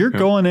laid. So if you're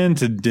going in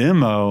to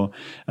demo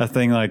a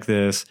thing like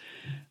this,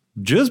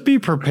 just be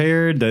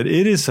prepared that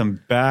it is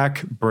some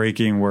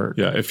back-breaking work.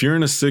 Yeah, if you're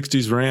in a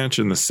 60s ranch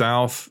in the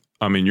South,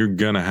 I mean, you're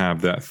going to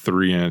have that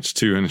 3-inch,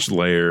 2-inch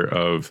layer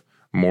of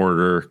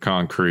mortar,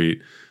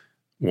 concrete,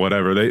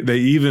 whatever. They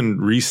even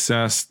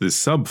recess the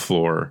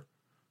subfloor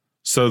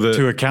so that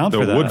to account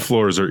for the that. Wood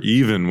floors are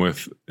even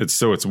with it.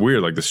 So it's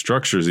weird. Like the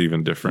structure is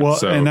even different.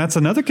 Well, and that's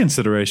another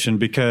consideration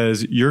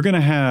because you're going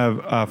to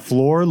have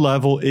floor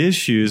level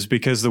issues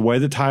because the way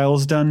the tile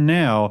is done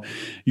now,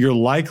 you're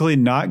likely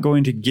not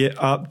going to get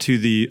up to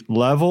the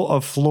level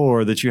of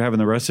floor that you have in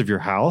the rest of your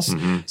house.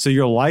 Mm-hmm. So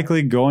you're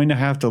likely going to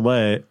have to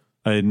lay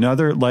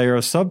another layer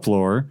of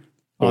subfloor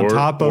on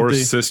top of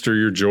sister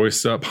your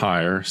joists up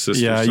higher.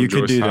 Yeah, you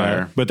could do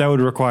that, but that would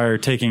require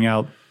taking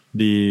out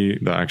the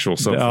actual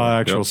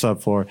subfloor.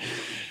 Subfloor.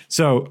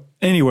 So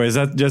anyways,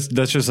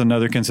 that's just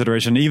another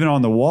consideration. Even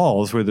on the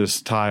walls with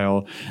this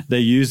tile, they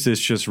use this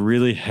just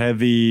really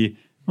heavy,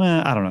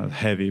 I don't know,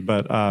 heavy,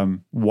 but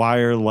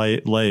wire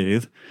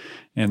lathe.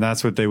 And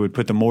that's what they would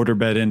put the mortar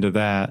bed into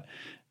that.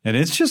 And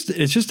it's just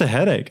a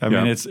headache. I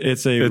mean,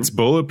 it's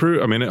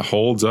bulletproof. I mean, it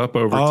holds up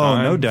over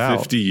time. No doubt.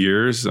 50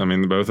 years. I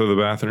mean, both of the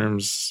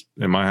bathrooms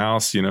in my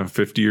house,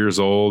 50 years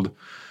old.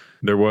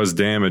 There was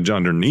damage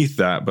underneath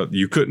that, but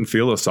you couldn't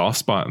feel a soft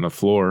spot in the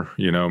floor.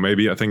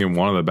 Maybe I think in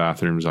one of the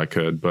bathrooms I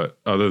could, but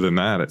other than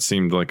that, it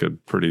seemed like a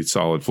pretty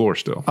solid floor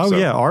still. Oh,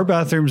 yeah. Our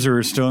bathrooms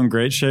are still in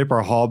great shape.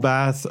 Our hall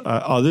bath,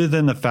 other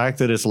than the fact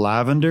that it's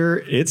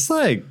lavender, it's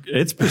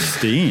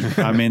pristine.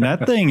 I mean,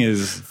 that thing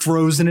is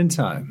frozen in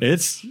time.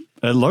 It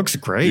looks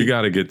great. You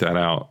got to get that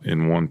out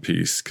in one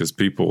piece because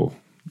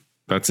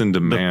that's in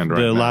demand right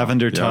now. The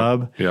lavender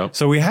tub. Yep.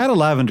 So we had a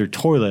lavender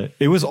toilet.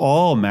 It was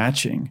all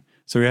matching.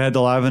 So we had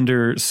the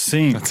lavender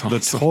sink, the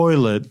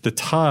toilet, the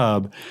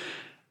tub.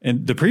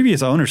 And the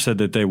previous owner said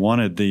that they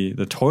wanted the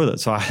toilet.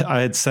 So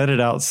I had set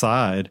it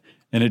outside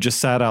and it just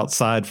sat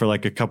outside for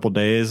like a couple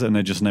days and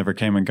they just never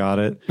came and got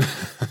it.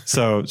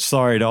 So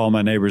sorry to all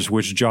my neighbors,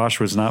 which Josh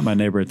was not my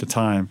neighbor at the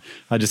time.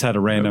 I just had a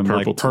random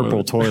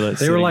purple toilet.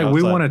 They were like, outside.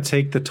 We want to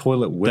take the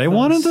toilet with us. They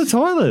wanted the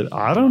toilet.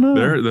 I don't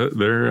know.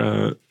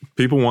 They're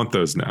people want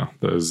those now.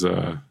 Those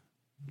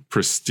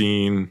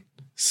pristine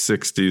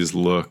 60s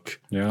look,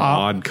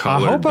 odd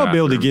color. I hope I'll be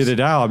able to get it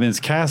out. I mean, it's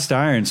cast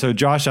iron. So,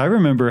 Josh, I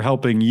remember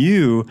helping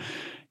you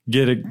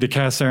get the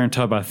cast iron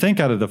tub, I think,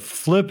 out of the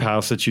flip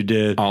house that you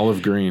did.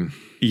 Olive green.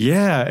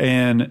 Yeah.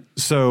 And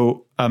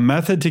so a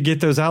method to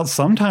get those out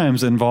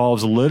sometimes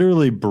involves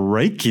literally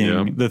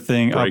breaking the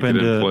thing up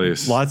into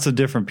lots of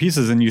different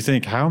pieces. And you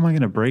think, how am I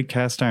going to break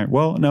cast iron?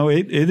 Well, no,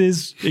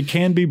 it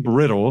can be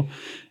brittle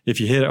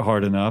if you hit it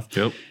hard enough.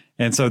 Yep.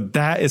 And so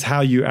that is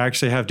how you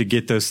actually have to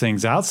get those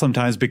things out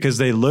sometimes because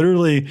they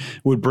literally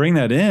would bring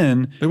that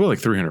in. They were like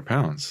 300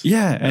 pounds.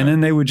 Yeah. And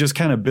then they would just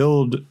kind of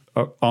build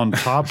on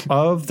top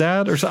of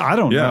that or so. I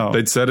don't know. Yeah.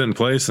 They'd set it in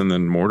place and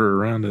then mortar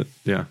around it.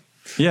 Yeah.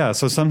 Yeah.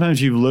 So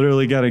sometimes you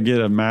literally got to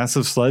get a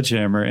massive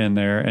sledgehammer in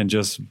there and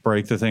just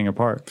break the thing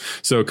apart.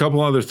 So a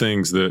couple other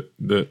things that's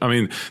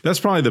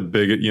probably the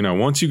biggest,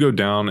 once you go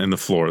down in the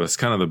floor, that's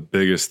kind of the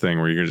biggest thing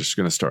where you're just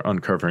going to start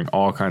uncovering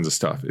all kinds of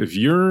stuff. If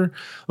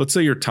let's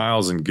say your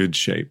tile's in good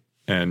shape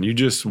and you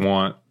just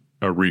want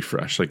a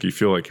refresh, like you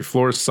feel like your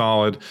floor is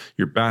solid,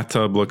 your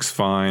bathtub looks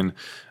fine.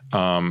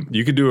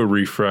 You could do a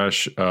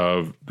refresh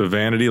of the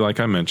vanity, like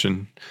I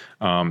mentioned.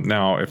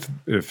 Now,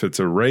 if it's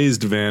a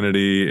raised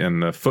vanity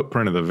and the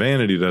footprint of the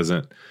vanity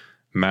doesn't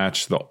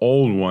match the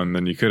old one,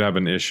 then you could have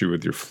an issue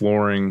with your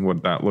flooring,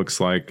 what that looks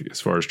like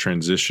as far as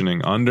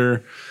transitioning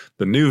under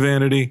the new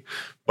vanity.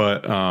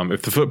 But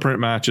if the footprint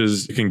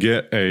matches, you can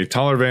get a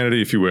taller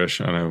vanity if you wish.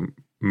 I know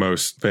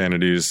most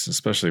vanities,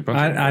 especially a bunch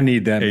I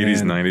need that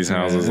 80s, man. 90s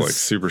houses, like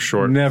super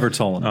short. Never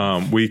tall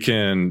enough. You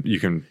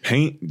can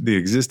paint the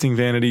existing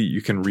vanity.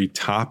 You can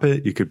retop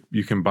it.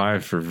 You can buy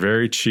for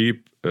very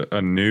cheap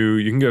a new.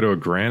 You can go to a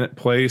granite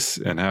place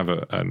and have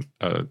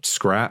a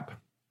scrap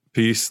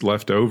piece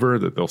left over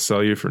that they'll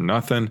sell you for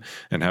nothing,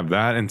 and have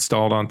that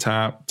installed on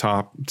top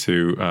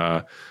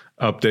to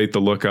update the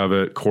look of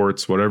it,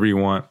 quartz, whatever you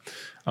want.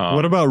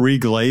 What about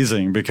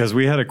reglazing? Because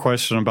we had a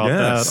question about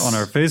that on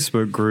our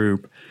Facebook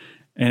group.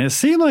 And it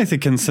seemed like the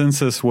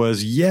consensus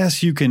was,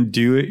 yes, you can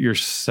do it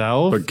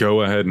yourself. But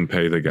go ahead and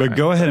pay the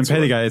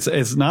guy.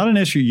 It's not an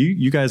issue.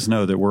 You guys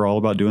know that we're all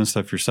about doing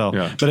stuff yourself.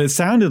 Yeah. But it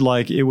sounded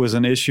like it was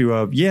an issue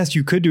of, yes,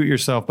 you could do it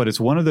yourself, but it's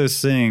one of those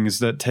things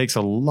that takes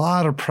a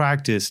lot of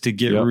practice to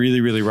get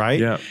really, really right.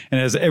 Yeah. And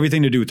it has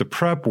everything to do with the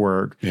prep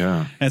work.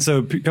 Yeah. And so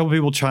a couple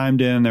people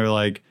chimed in. They were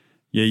like,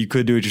 yeah, you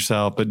could do it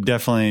yourself, but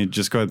definitely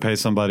just go ahead and pay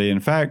somebody. In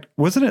fact,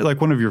 wasn't it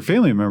like one of your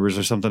family members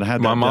or something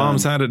had that My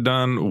mom's done? had it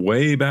done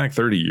way back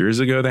 30 years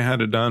ago. They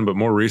had it done, but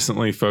more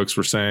recently, folks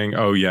were saying,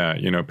 "Oh yeah,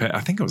 I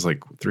think it was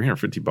like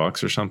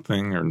 $350 or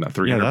something, or not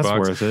 $300 Yeah, that's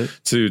bucks worth it.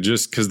 to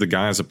just because the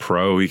guy's a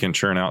pro, he can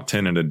churn out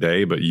 10 in a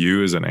day, but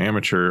you as an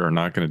amateur are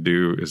not going to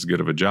do as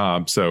good of a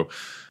job. So,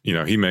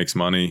 he makes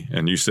money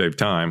and you save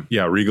time.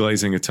 Yeah,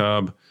 reglazing a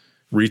tub,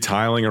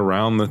 retiling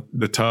around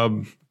the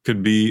tub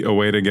could be a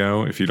way to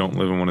go if you don't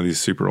live in one of these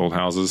super old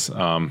houses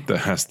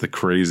that has the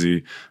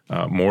crazy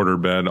mortar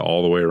bed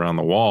all the way around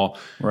the wall.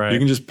 Right. You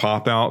can just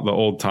pop out the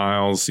old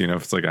tiles. If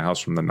it's like a house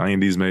from the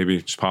 90s,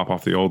 maybe just pop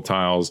off the old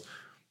tiles.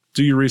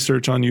 Do your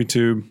research on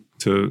YouTube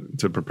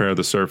to prepare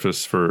the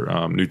surface for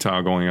new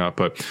tile going up.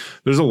 But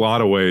there's a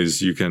lot of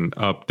ways you can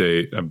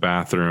update a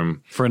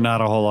bathroom For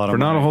not a whole lot of money.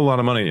 not a whole lot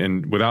of money,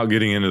 and without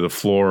getting into the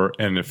floor.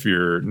 And if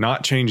you're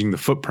not changing the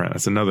footprint,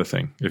 that's another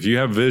thing. If you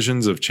have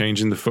visions of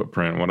changing the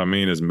footprint, what I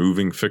mean is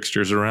moving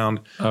fixtures around.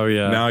 Oh,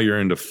 yeah. Now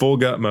you're into full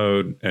gut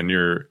mode, and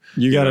you're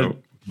You gotta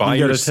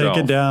yourself.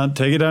 take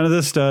it down to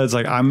the studs.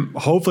 Like, I'm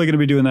hopefully going to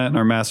be doing that in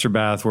our master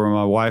bath, where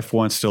my wife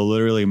wants to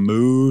literally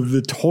move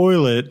the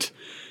toilet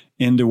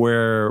into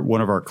where one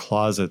of our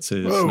closets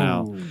is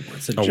now.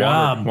 It's a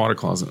job. water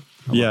closet.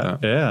 How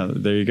about that? Yeah,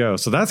 there you go.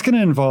 So that's going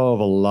to involve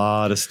a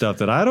lot of stuff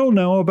that I don't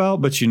know about,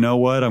 but you know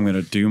what? I'm going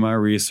to do my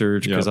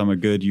research because I'm a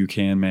good you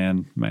can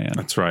man.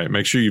 That's right.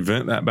 Make sure you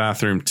vent that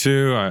bathroom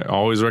too. I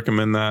always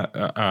recommend that.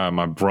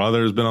 My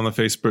brother's been on the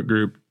Facebook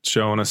group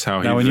showing us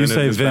how now, he when you vented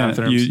say his vent,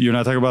 bathrooms. you're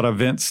not talking about a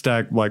vent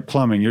stack like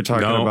plumbing. You're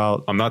talking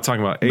about I'm not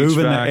talking about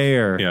moving HVAC. the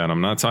air. Yeah, and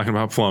I'm not talking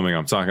about plumbing.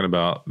 I'm talking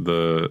about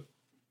the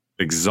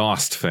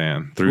exhaust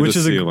fan through the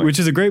ceiling. which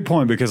is a great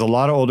point, because a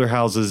lot of older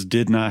houses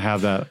did not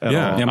have that at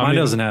all. Yeah, mine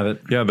doesn't have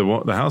it. Yeah,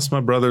 the house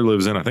my brother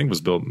lives in, I think,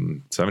 was built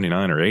in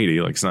 79 or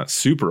 80. Like, it's not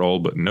super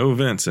old, but no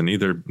vents and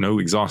no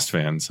exhaust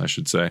fans, I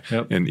should say,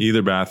 in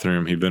either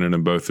bathroom. He vented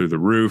them both through the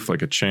roof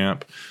like a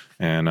champ,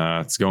 and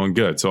it's going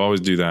good. So always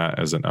do that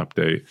as an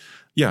update.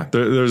 Yeah,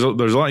 there's a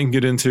lot you can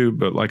get into,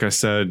 but like I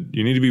said,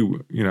 you need to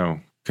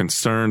be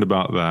concerned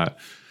about that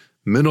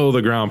middle of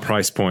the ground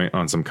price point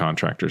on some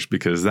contractors,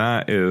 because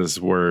that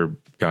is where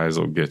guys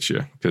will get you,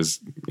 because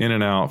in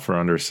and out for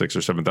under 6,000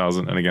 or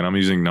 7,000. And again, I'm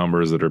using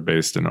numbers that are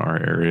based in our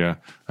area.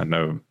 I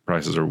know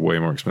prices are way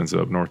more expensive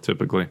up north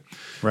typically.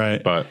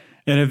 Right. But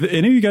and if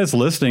any of you guys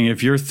listening,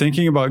 if you're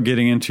thinking about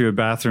getting into a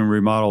bathroom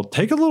remodel,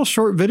 take a little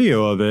short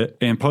video of it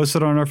and post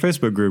it on our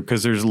Facebook group,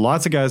 because there's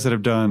lots of guys that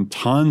have done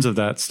tons of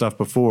that stuff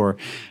before.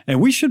 And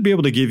we should be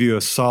able to give you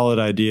a solid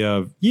idea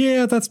of,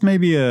 that's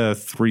maybe a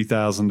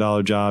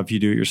 $3,000 job if you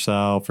do it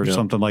yourself or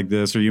something like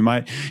this. Or you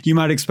might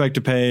expect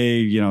to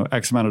pay,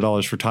 X amount of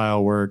dollars for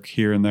tile work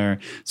here and there.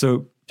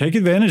 So take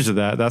advantage of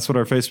that. That's what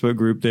our Facebook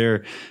group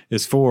there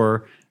is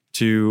for,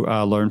 to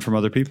learn from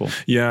other people.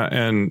 Yeah,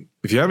 and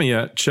if you haven't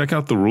yet, check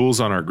out the rules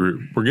on our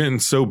group. We're getting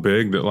so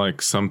big that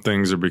like some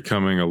things are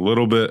becoming a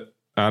little bit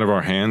out of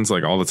our hands,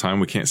 like all the time.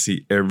 We can't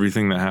see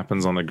everything that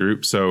happens on the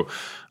group. So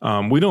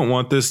we don't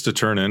want this to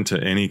turn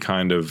into any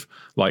kind of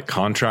like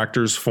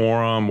contractors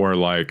forum where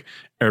like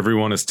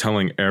everyone is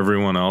telling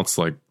everyone else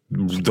like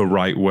the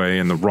right way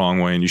and the wrong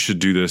way, and you should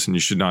do this and you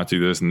should not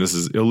do this, and this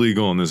is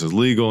illegal and this is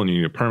legal and you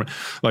need a permit.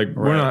 Like,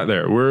 we're not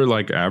there. We're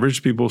like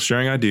average people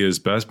sharing ideas,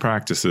 best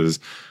practices.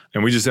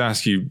 And we just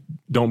ask you,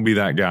 don't be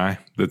that guy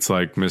that's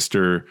like,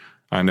 Mr.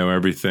 I know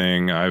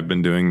everything. I've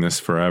been doing this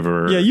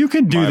forever. Yeah, you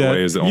can do My that.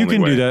 way is the You only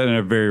can way. do that in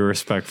a very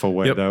respectful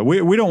way, Yep. though.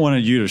 We don't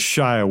want you to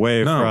shy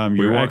away from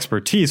we your want-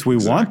 expertise. We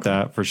want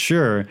that for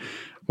sure.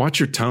 Watch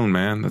your tone,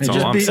 man. That's all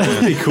Just I'm be, saying.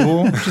 just be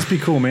cool. Just be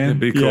cool, man.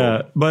 Be cool.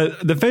 Yeah,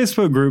 but the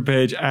Facebook group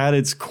page at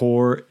its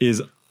core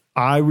is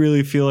I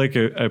really feel like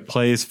a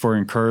place for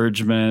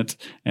encouragement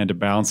and to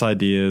bounce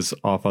ideas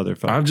off other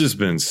folks. I've just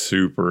been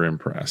super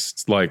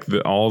impressed. Like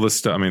all the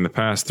stuff. I mean, the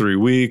past 3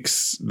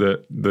 weeks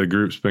that the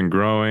group's been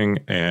growing,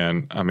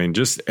 and I mean,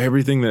 just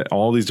everything that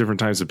all these different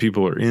types of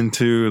people are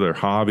into, their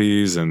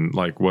hobbies, and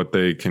like what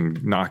they can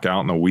knock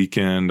out in a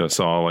weekend. I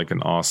saw like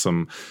an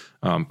awesome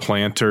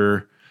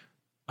planter.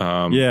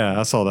 Yeah,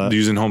 I saw that.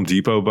 Using Home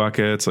Depot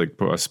buckets, like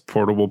a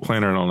portable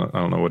planter. I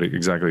don't know what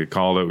exactly you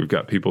call it. We've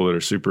got people that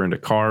are super into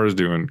cars,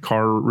 doing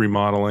car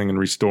remodeling and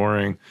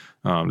restoring,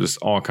 just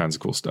all kinds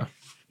of cool stuff.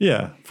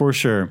 Yeah, for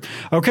sure.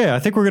 Okay, I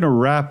think we're going to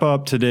wrap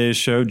up today's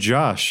show.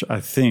 Josh, I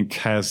think,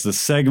 has the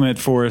segment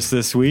for us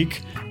this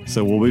week.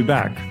 So we'll be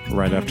back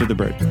right after the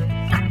break.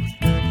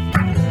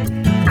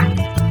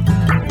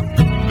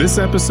 This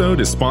episode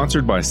is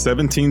sponsored by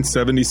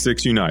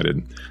 1776 United.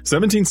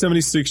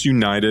 1776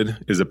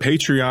 United is a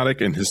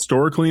patriotic and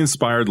historically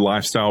inspired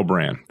lifestyle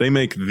brand. They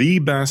make the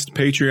best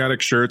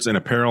patriotic shirts and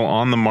apparel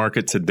on the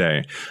market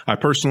today. I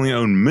personally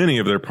own many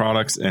of their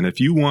products, and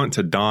if you want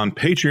to don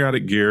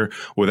patriotic gear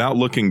without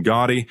looking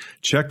gaudy,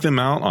 check them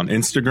out on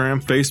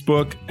Instagram,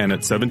 Facebook, and at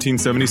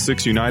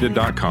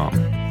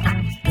 1776united.com.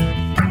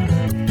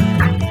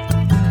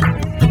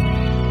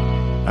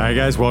 All right,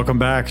 guys, welcome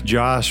back.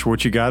 Josh,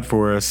 what you got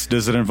for us?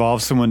 Does it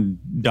involve someone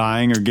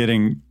dying or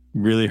getting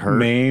really hurt?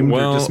 Maimed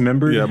or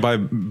dismembered? Yeah,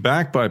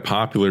 back by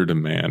popular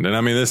demand. And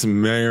I mean, this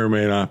may or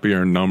may not be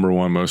our number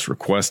one most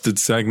requested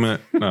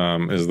segment,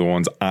 is the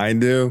ones I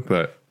do,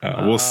 but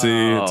we'll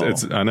see.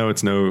 It's I know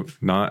it's no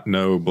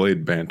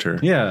Blade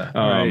banter. Yeah,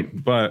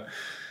 right. But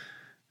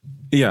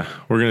yeah,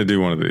 we're going to do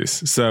one of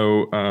these.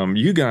 So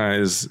you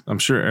guys, I'm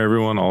sure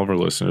everyone, all of our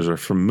listeners are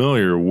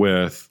familiar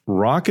with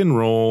rock and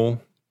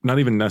roll. Not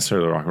even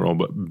necessarily rock and roll,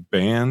 but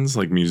bands,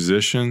 like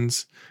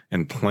musicians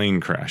and plane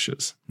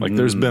crashes. Like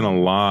there's been a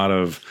lot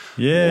of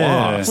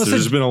loss. Well,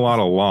 there's been a lot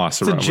of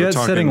loss It's around. a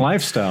jet-setting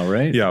lifestyle,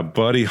 right? Yeah,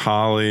 Buddy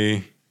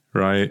Holly,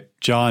 right?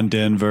 John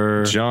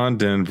Denver,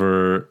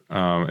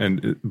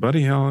 and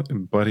Buddy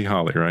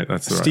Holly, right?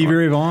 That's the Stevie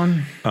Ray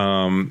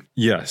Vaughan.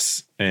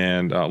 Yes,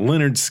 and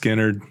Leonard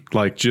Skinner.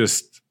 Like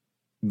just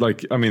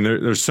like I mean,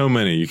 there's so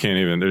many you can't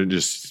even. They're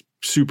just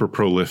super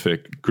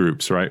prolific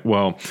groups, right?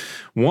 Well,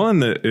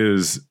 one that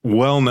is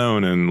well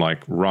known in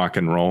like rock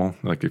and roll,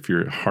 like if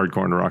you're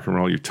hardcore into rock and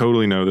roll, you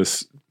totally know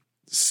this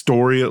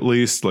story, at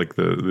least like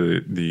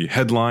the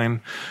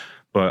headline.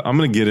 But I'm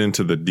going to get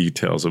into the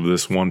details of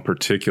this one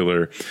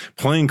particular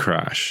plane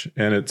crash,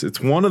 and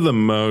it's one of the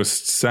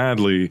most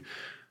sadly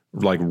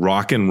like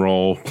rock and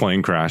roll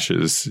plane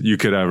crashes you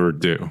could ever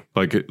do.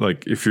 Like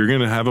if you're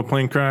going to have a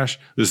plane crash,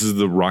 this is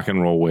the rock and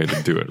roll way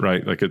to do it,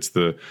 right? Like it's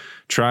the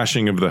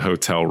trashing of the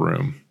hotel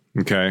room.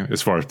 Okay.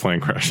 As far as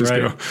plane crashes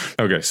go.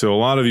 Okay. So a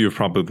lot of you have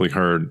probably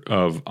heard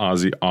of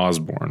Ozzy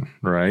Osbourne,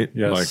 right?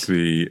 Yes. Like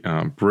the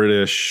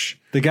British.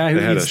 The guy who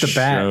eats the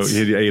bats.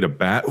 He ate a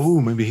bat.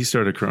 Ooh, maybe he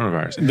started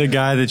coronavirus. the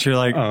guy that you're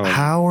like,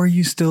 how are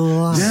you still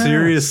alive? Yes.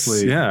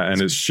 Seriously. Yeah.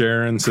 And it's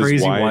Sharon's Crazy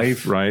his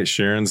wife. right?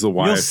 Sharon's the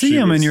wife. You'll see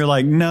him and you're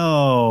like,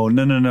 no. I'm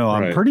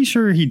Right. pretty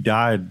sure he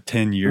died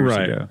 10 years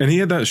ago. And he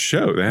had that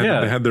show. They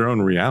had their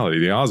own reality,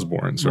 the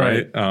Osbournes,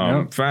 right?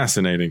 Yep.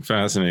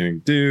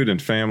 Fascinating dude and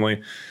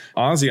family.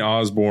 Ozzy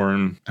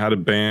Osbourne had a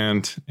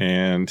band,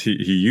 and he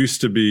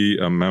used to be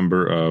a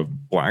member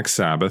of Black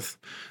Sabbath.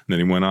 And then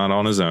he went out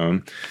on his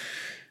own.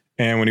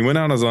 And when he went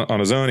out on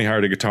his own, he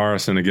hired a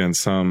guitarist. And again,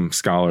 some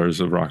scholars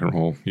of rock and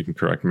roll, you can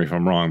correct me if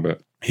I'm wrong,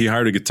 but he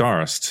hired a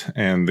guitarist,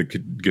 and the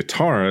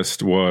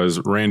guitarist was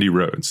Randy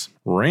Rhoads.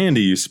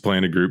 Randy used to play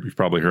in a group you've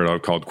probably heard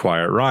of called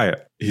Quiet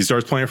Riot. He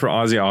starts playing for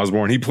Ozzy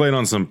Osbourne. He played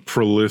on some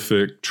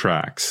prolific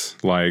tracks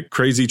like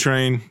Crazy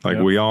Train. Like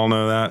we all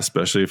know that,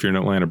 especially if you're an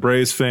Atlanta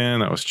Braves fan.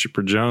 That was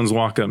Chipper Jones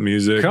walk-up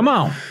music. Come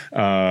on.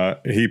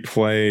 He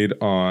played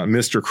on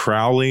Mr.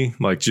 Crowley,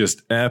 like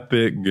just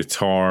epic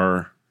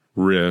guitar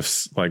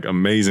riffs, like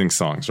amazing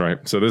songs,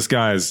 right? So this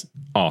guy's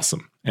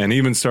awesome. And he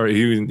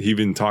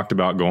even talked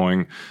about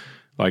going,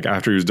 like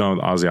after he was done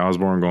with Ozzy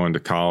Osbourne, going to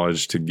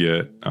college to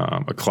get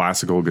a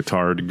classical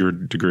guitar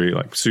degree,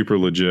 like super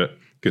legit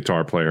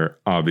guitar player,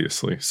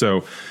 obviously.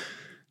 So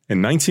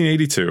in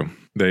 1982,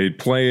 they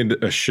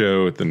played a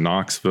show at the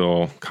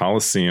Knoxville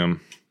Coliseum,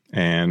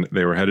 and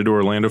they were headed to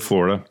Orlando,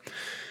 Florida.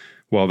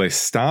 Well, they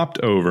stopped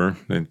over.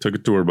 They took a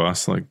tour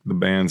bus like the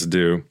bands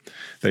do.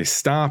 They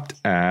stopped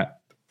at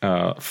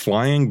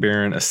Flying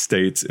Baron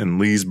Estates in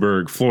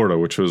Leesburg, Florida,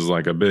 which was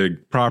like a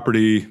big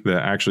property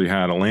that actually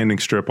had a landing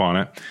strip on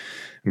it.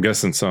 I'm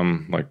guessing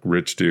some like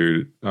rich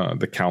dude,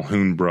 the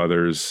Calhoun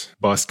Brothers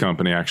bus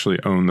company actually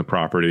owned the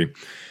property.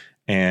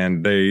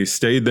 And they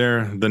stayed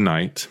there the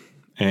night.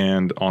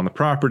 And on the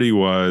property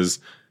was,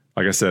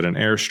 like I said, an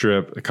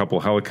airstrip, a couple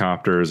of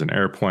helicopters, an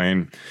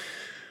airplane.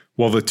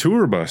 Well, the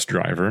tour bus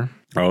driver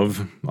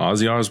of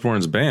Ozzy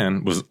Osbourne's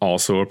band was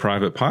also a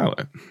private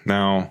pilot.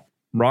 Now,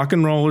 rock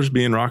and rollers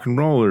being rock and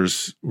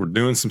rollers were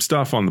doing some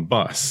stuff on the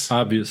bus.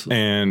 Obviously.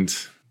 And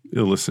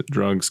illicit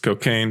drugs,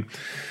 cocaine.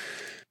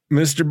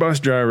 Mr. Bus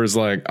Driver is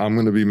like, I'm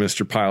going to be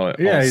Mr. Pilot.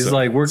 Yeah, also. he's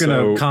like, we're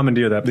going to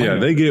commandeer that plane. Yeah,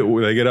 they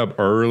get up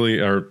early,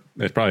 or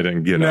they probably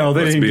didn't get up. No,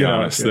 they let's didn't be get up,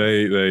 honest.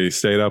 yeah. They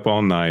stayed up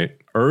all night.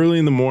 Early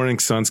in the morning,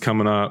 sun's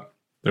coming up.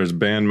 There's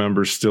band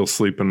members still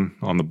sleeping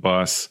on the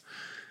bus.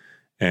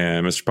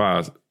 And Mr.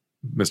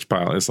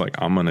 Pilot is like,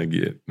 I'm going to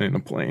get in a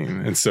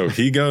plane. And so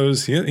he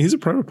goes, he's a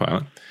proto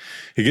pilot.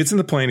 He gets in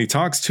the plane. He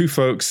talks two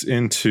folks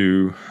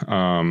into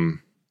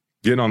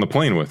getting on the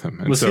plane with him.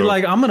 And Was he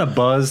like, I'm going to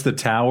buzz the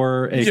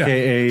tower,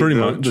 a.k.a. pretty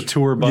much. the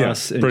tour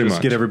bus, and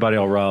just get everybody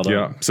all riled up?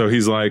 Yeah. So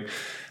he's like,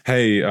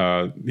 hey,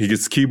 he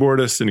gets the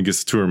keyboardist and he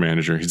gets the tour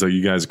manager. He's like,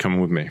 you guys are coming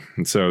with me.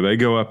 And so they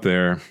go up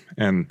there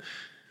and,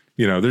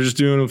 they're just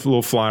doing a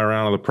little fly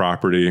around on the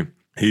property.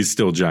 He's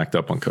still jacked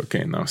up on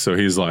cocaine though. So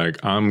he's like,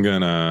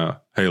 hey,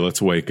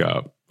 let's wake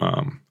up.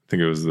 I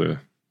think it was the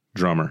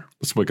drummer.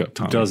 Let's wake up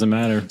Tommy. Doesn't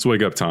matter. Let's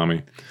wake up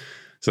Tommy.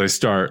 So they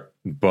start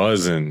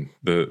buzzing,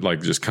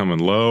 just coming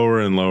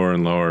lower and lower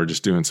and lower,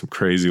 just doing some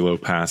crazy low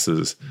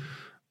passes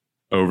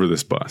over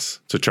this bus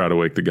to try to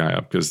wake the guy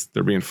up because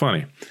they're being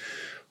funny.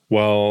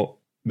 Well,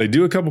 they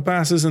do a couple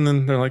passes and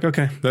then they're like,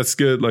 okay, that's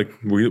good. Like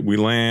we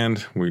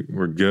land,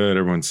 we're good.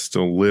 Everyone's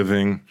still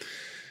living.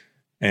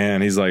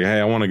 And he's like, hey,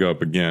 I want to go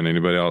up again.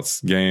 Anybody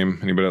else game?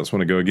 Anybody else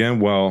want to go again?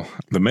 Well,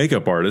 the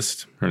makeup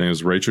artist, her name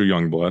is Rachel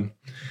Youngblood.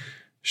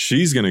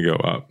 She's going to go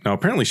up. Now,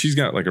 apparently she's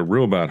got like a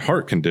real bad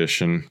heart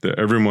condition that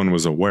everyone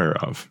was aware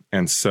of.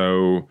 And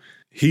so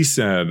he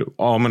said,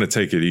 I'm going to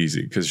take it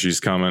easy because she's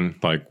coming.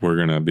 Like, we're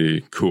going to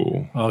be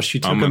cool. Oh, she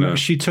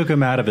took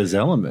him out of his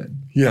element.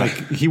 Yeah.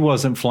 Like, he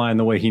wasn't flying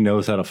the way he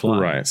knows how to fly.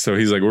 Right. So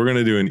he's like, we're going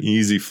to do an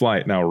easy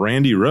flight. Now,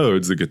 Randy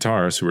Rhoads, the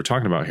guitarist who we're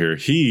talking about here,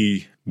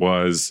 he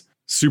was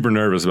super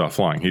nervous about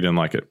flying. He didn't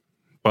like it.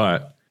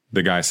 But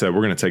the guy said,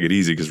 we're going to take it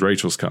easy because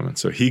Rachel's coming.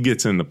 So he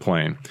gets in the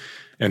plane.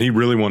 And he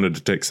really wanted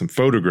to take some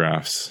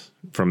photographs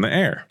from the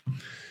air.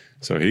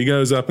 So he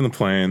goes up in the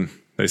plane.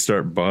 They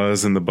start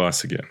buzzing the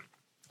bus again.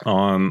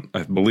 On,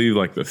 I believe,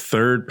 like the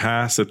third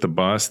pass at the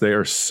bus, they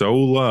are so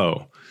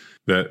low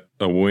that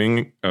a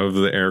wing of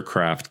the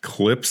aircraft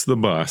clips the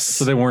bus.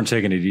 So they weren't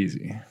taking it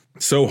easy.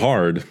 So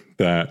hard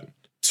that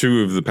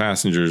two of the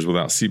passengers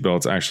without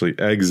seatbelts actually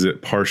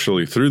exit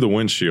partially through the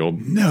windshield.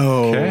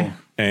 No. Okay.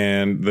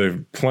 And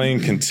the plane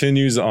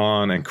continues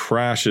on and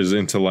crashes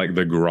into like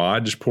the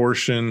garage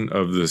portion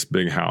of this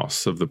big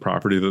house of the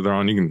property that they're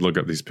on. You can look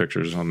up these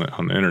pictures on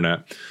the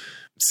internet.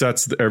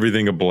 Sets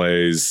everything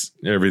ablaze.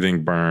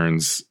 Everything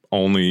burns.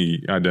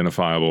 Only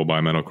identifiable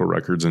by medical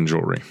records and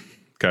jewelry.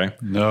 Okay.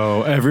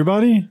 No,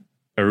 everybody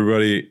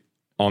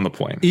on the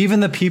plane.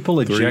 Even the people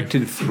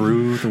ejected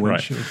through the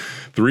windshield. Right.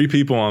 3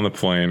 people on the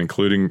plane,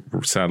 including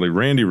sadly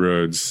Randy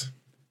Rhoads.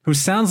 Who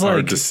sounds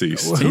like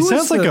deceased. He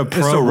sounds like a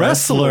pro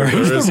wrestler.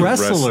 Who's There is the a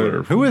wrestler?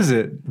 wrestler. Who is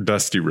it?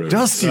 Dusty Rhoads.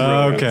 Dusty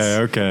Rhoads.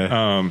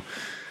 Okay.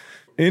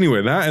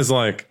 Anyway, that is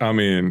like, I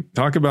mean,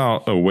 talk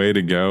about a way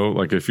to go.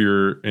 Like if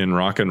you're in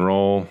rock and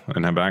roll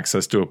and have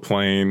access to a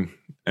plane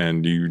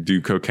and you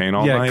do cocaine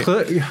all night.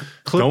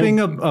 Clipping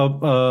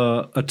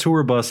a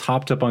tour bus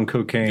hopped up on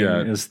cocaine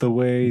is the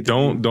way.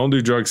 Don't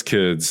do drugs,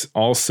 kids.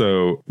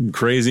 Also,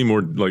 crazy,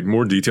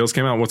 more details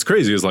came out. What's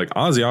crazy is like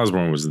Ozzy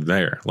Osbourne was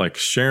there. Like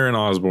Sharon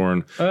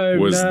Osbourne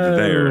was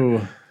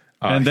there.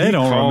 And they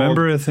don't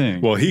remember a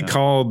thing. Well, he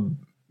called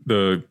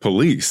the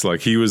police.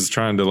 Like he was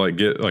trying to like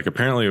get, like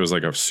apparently it was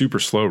like a super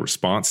slow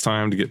response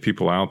time to get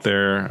people out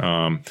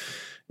there.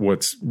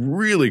 What's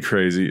really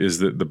crazy is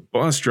that the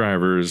bus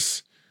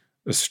driver's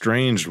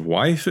estranged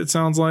wife, it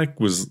sounds like,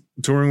 was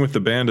touring with the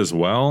band as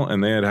well.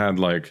 And they had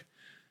like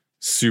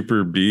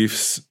super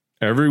beefs.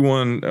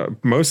 Everyone,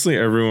 mostly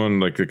everyone,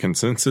 like the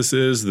consensus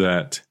is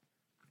that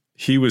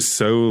he was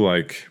so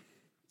like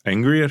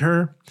angry at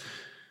her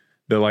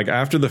that like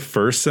after the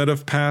first set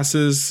of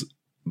passes,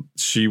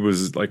 she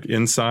was like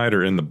inside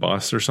or in the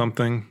bus or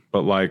something.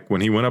 But like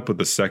when he went up with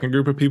the second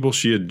group of people,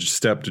 she had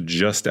stepped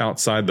just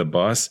outside the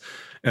bus.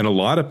 And a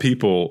lot of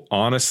people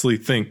honestly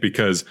think,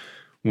 because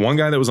one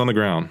guy that was on the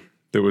ground,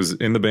 that was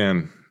in the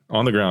band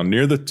on the ground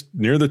near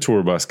the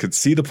tour bus, could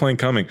see the plane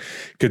coming,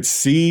 could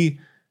see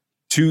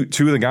two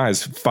of the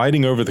guys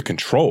fighting over the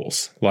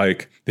controls.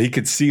 Like he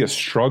could see a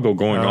struggle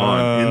going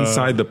on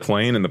inside the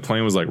plane, and the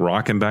plane was like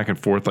rocking back and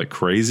forth like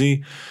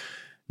crazy.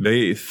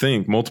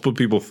 Multiple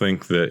people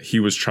think that he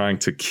was trying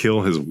to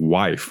kill his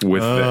wife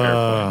with the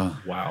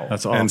airplane. Wow.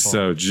 That's awful. And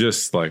so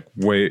just like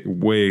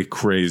way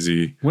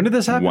crazy. When did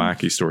this happen?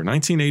 Wacky story.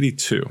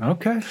 1982.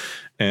 Okay.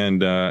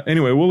 And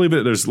anyway, we'll leave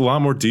it. There's a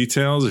lot more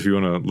details if you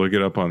want to look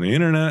it up on the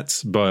internet.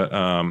 But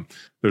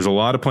there's a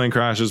lot of plane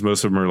crashes.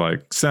 Most of them are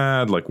like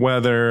sad, like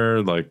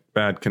weather, like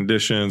bad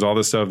conditions, all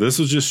this stuff. This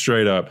was just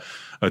straight up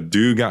a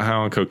dude got high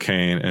on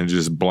cocaine and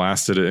just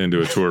blasted it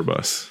into a tour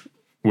bus,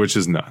 which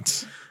is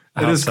nuts.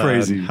 It is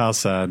crazy. How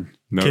sad.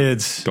 No,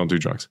 Kids, don't do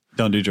drugs.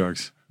 don't do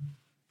drugs.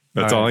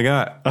 That's all I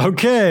got.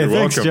 Okay,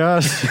 thanks, welcome.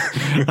 Josh.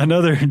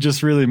 Another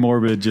just really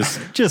morbid,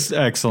 just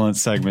excellent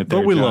segment there,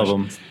 But we Josh. love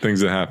them.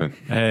 Things that happen.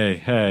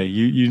 Hey,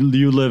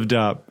 you lived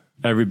up.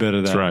 Every bit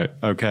of that. That's right.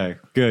 Okay,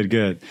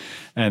 good.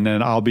 And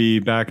then I'll be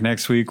back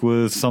next week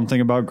with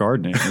something about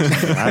gardening.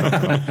 I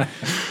don't know.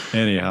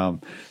 Anyhow.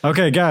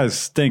 Okay,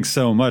 guys, thanks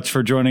so much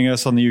for joining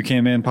us on the You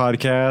Can Man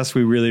podcast.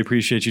 We really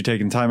appreciate you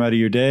taking time out of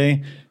your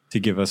day to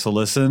give us a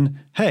listen.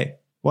 Hey,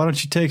 why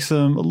don't you take just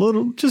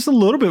a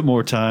little bit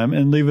more time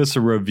and leave us a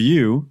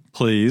review,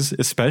 please,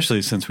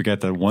 especially since we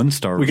got that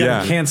 1-star We review.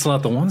 got to cancel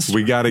out the 1-star.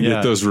 We got to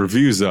get those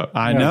reviews up.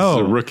 I know.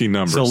 The rookie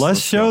numbers. So let's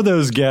show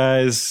those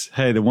guys,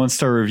 hey, the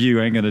 1-star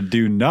review ain't going to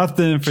do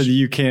nothing for the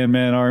You Can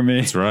Man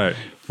Army. That's right.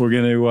 We're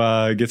going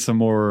to get some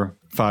more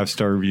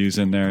 5-star reviews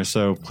in there.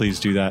 So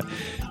please do that.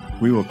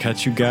 We will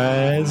catch you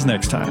guys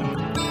next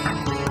time.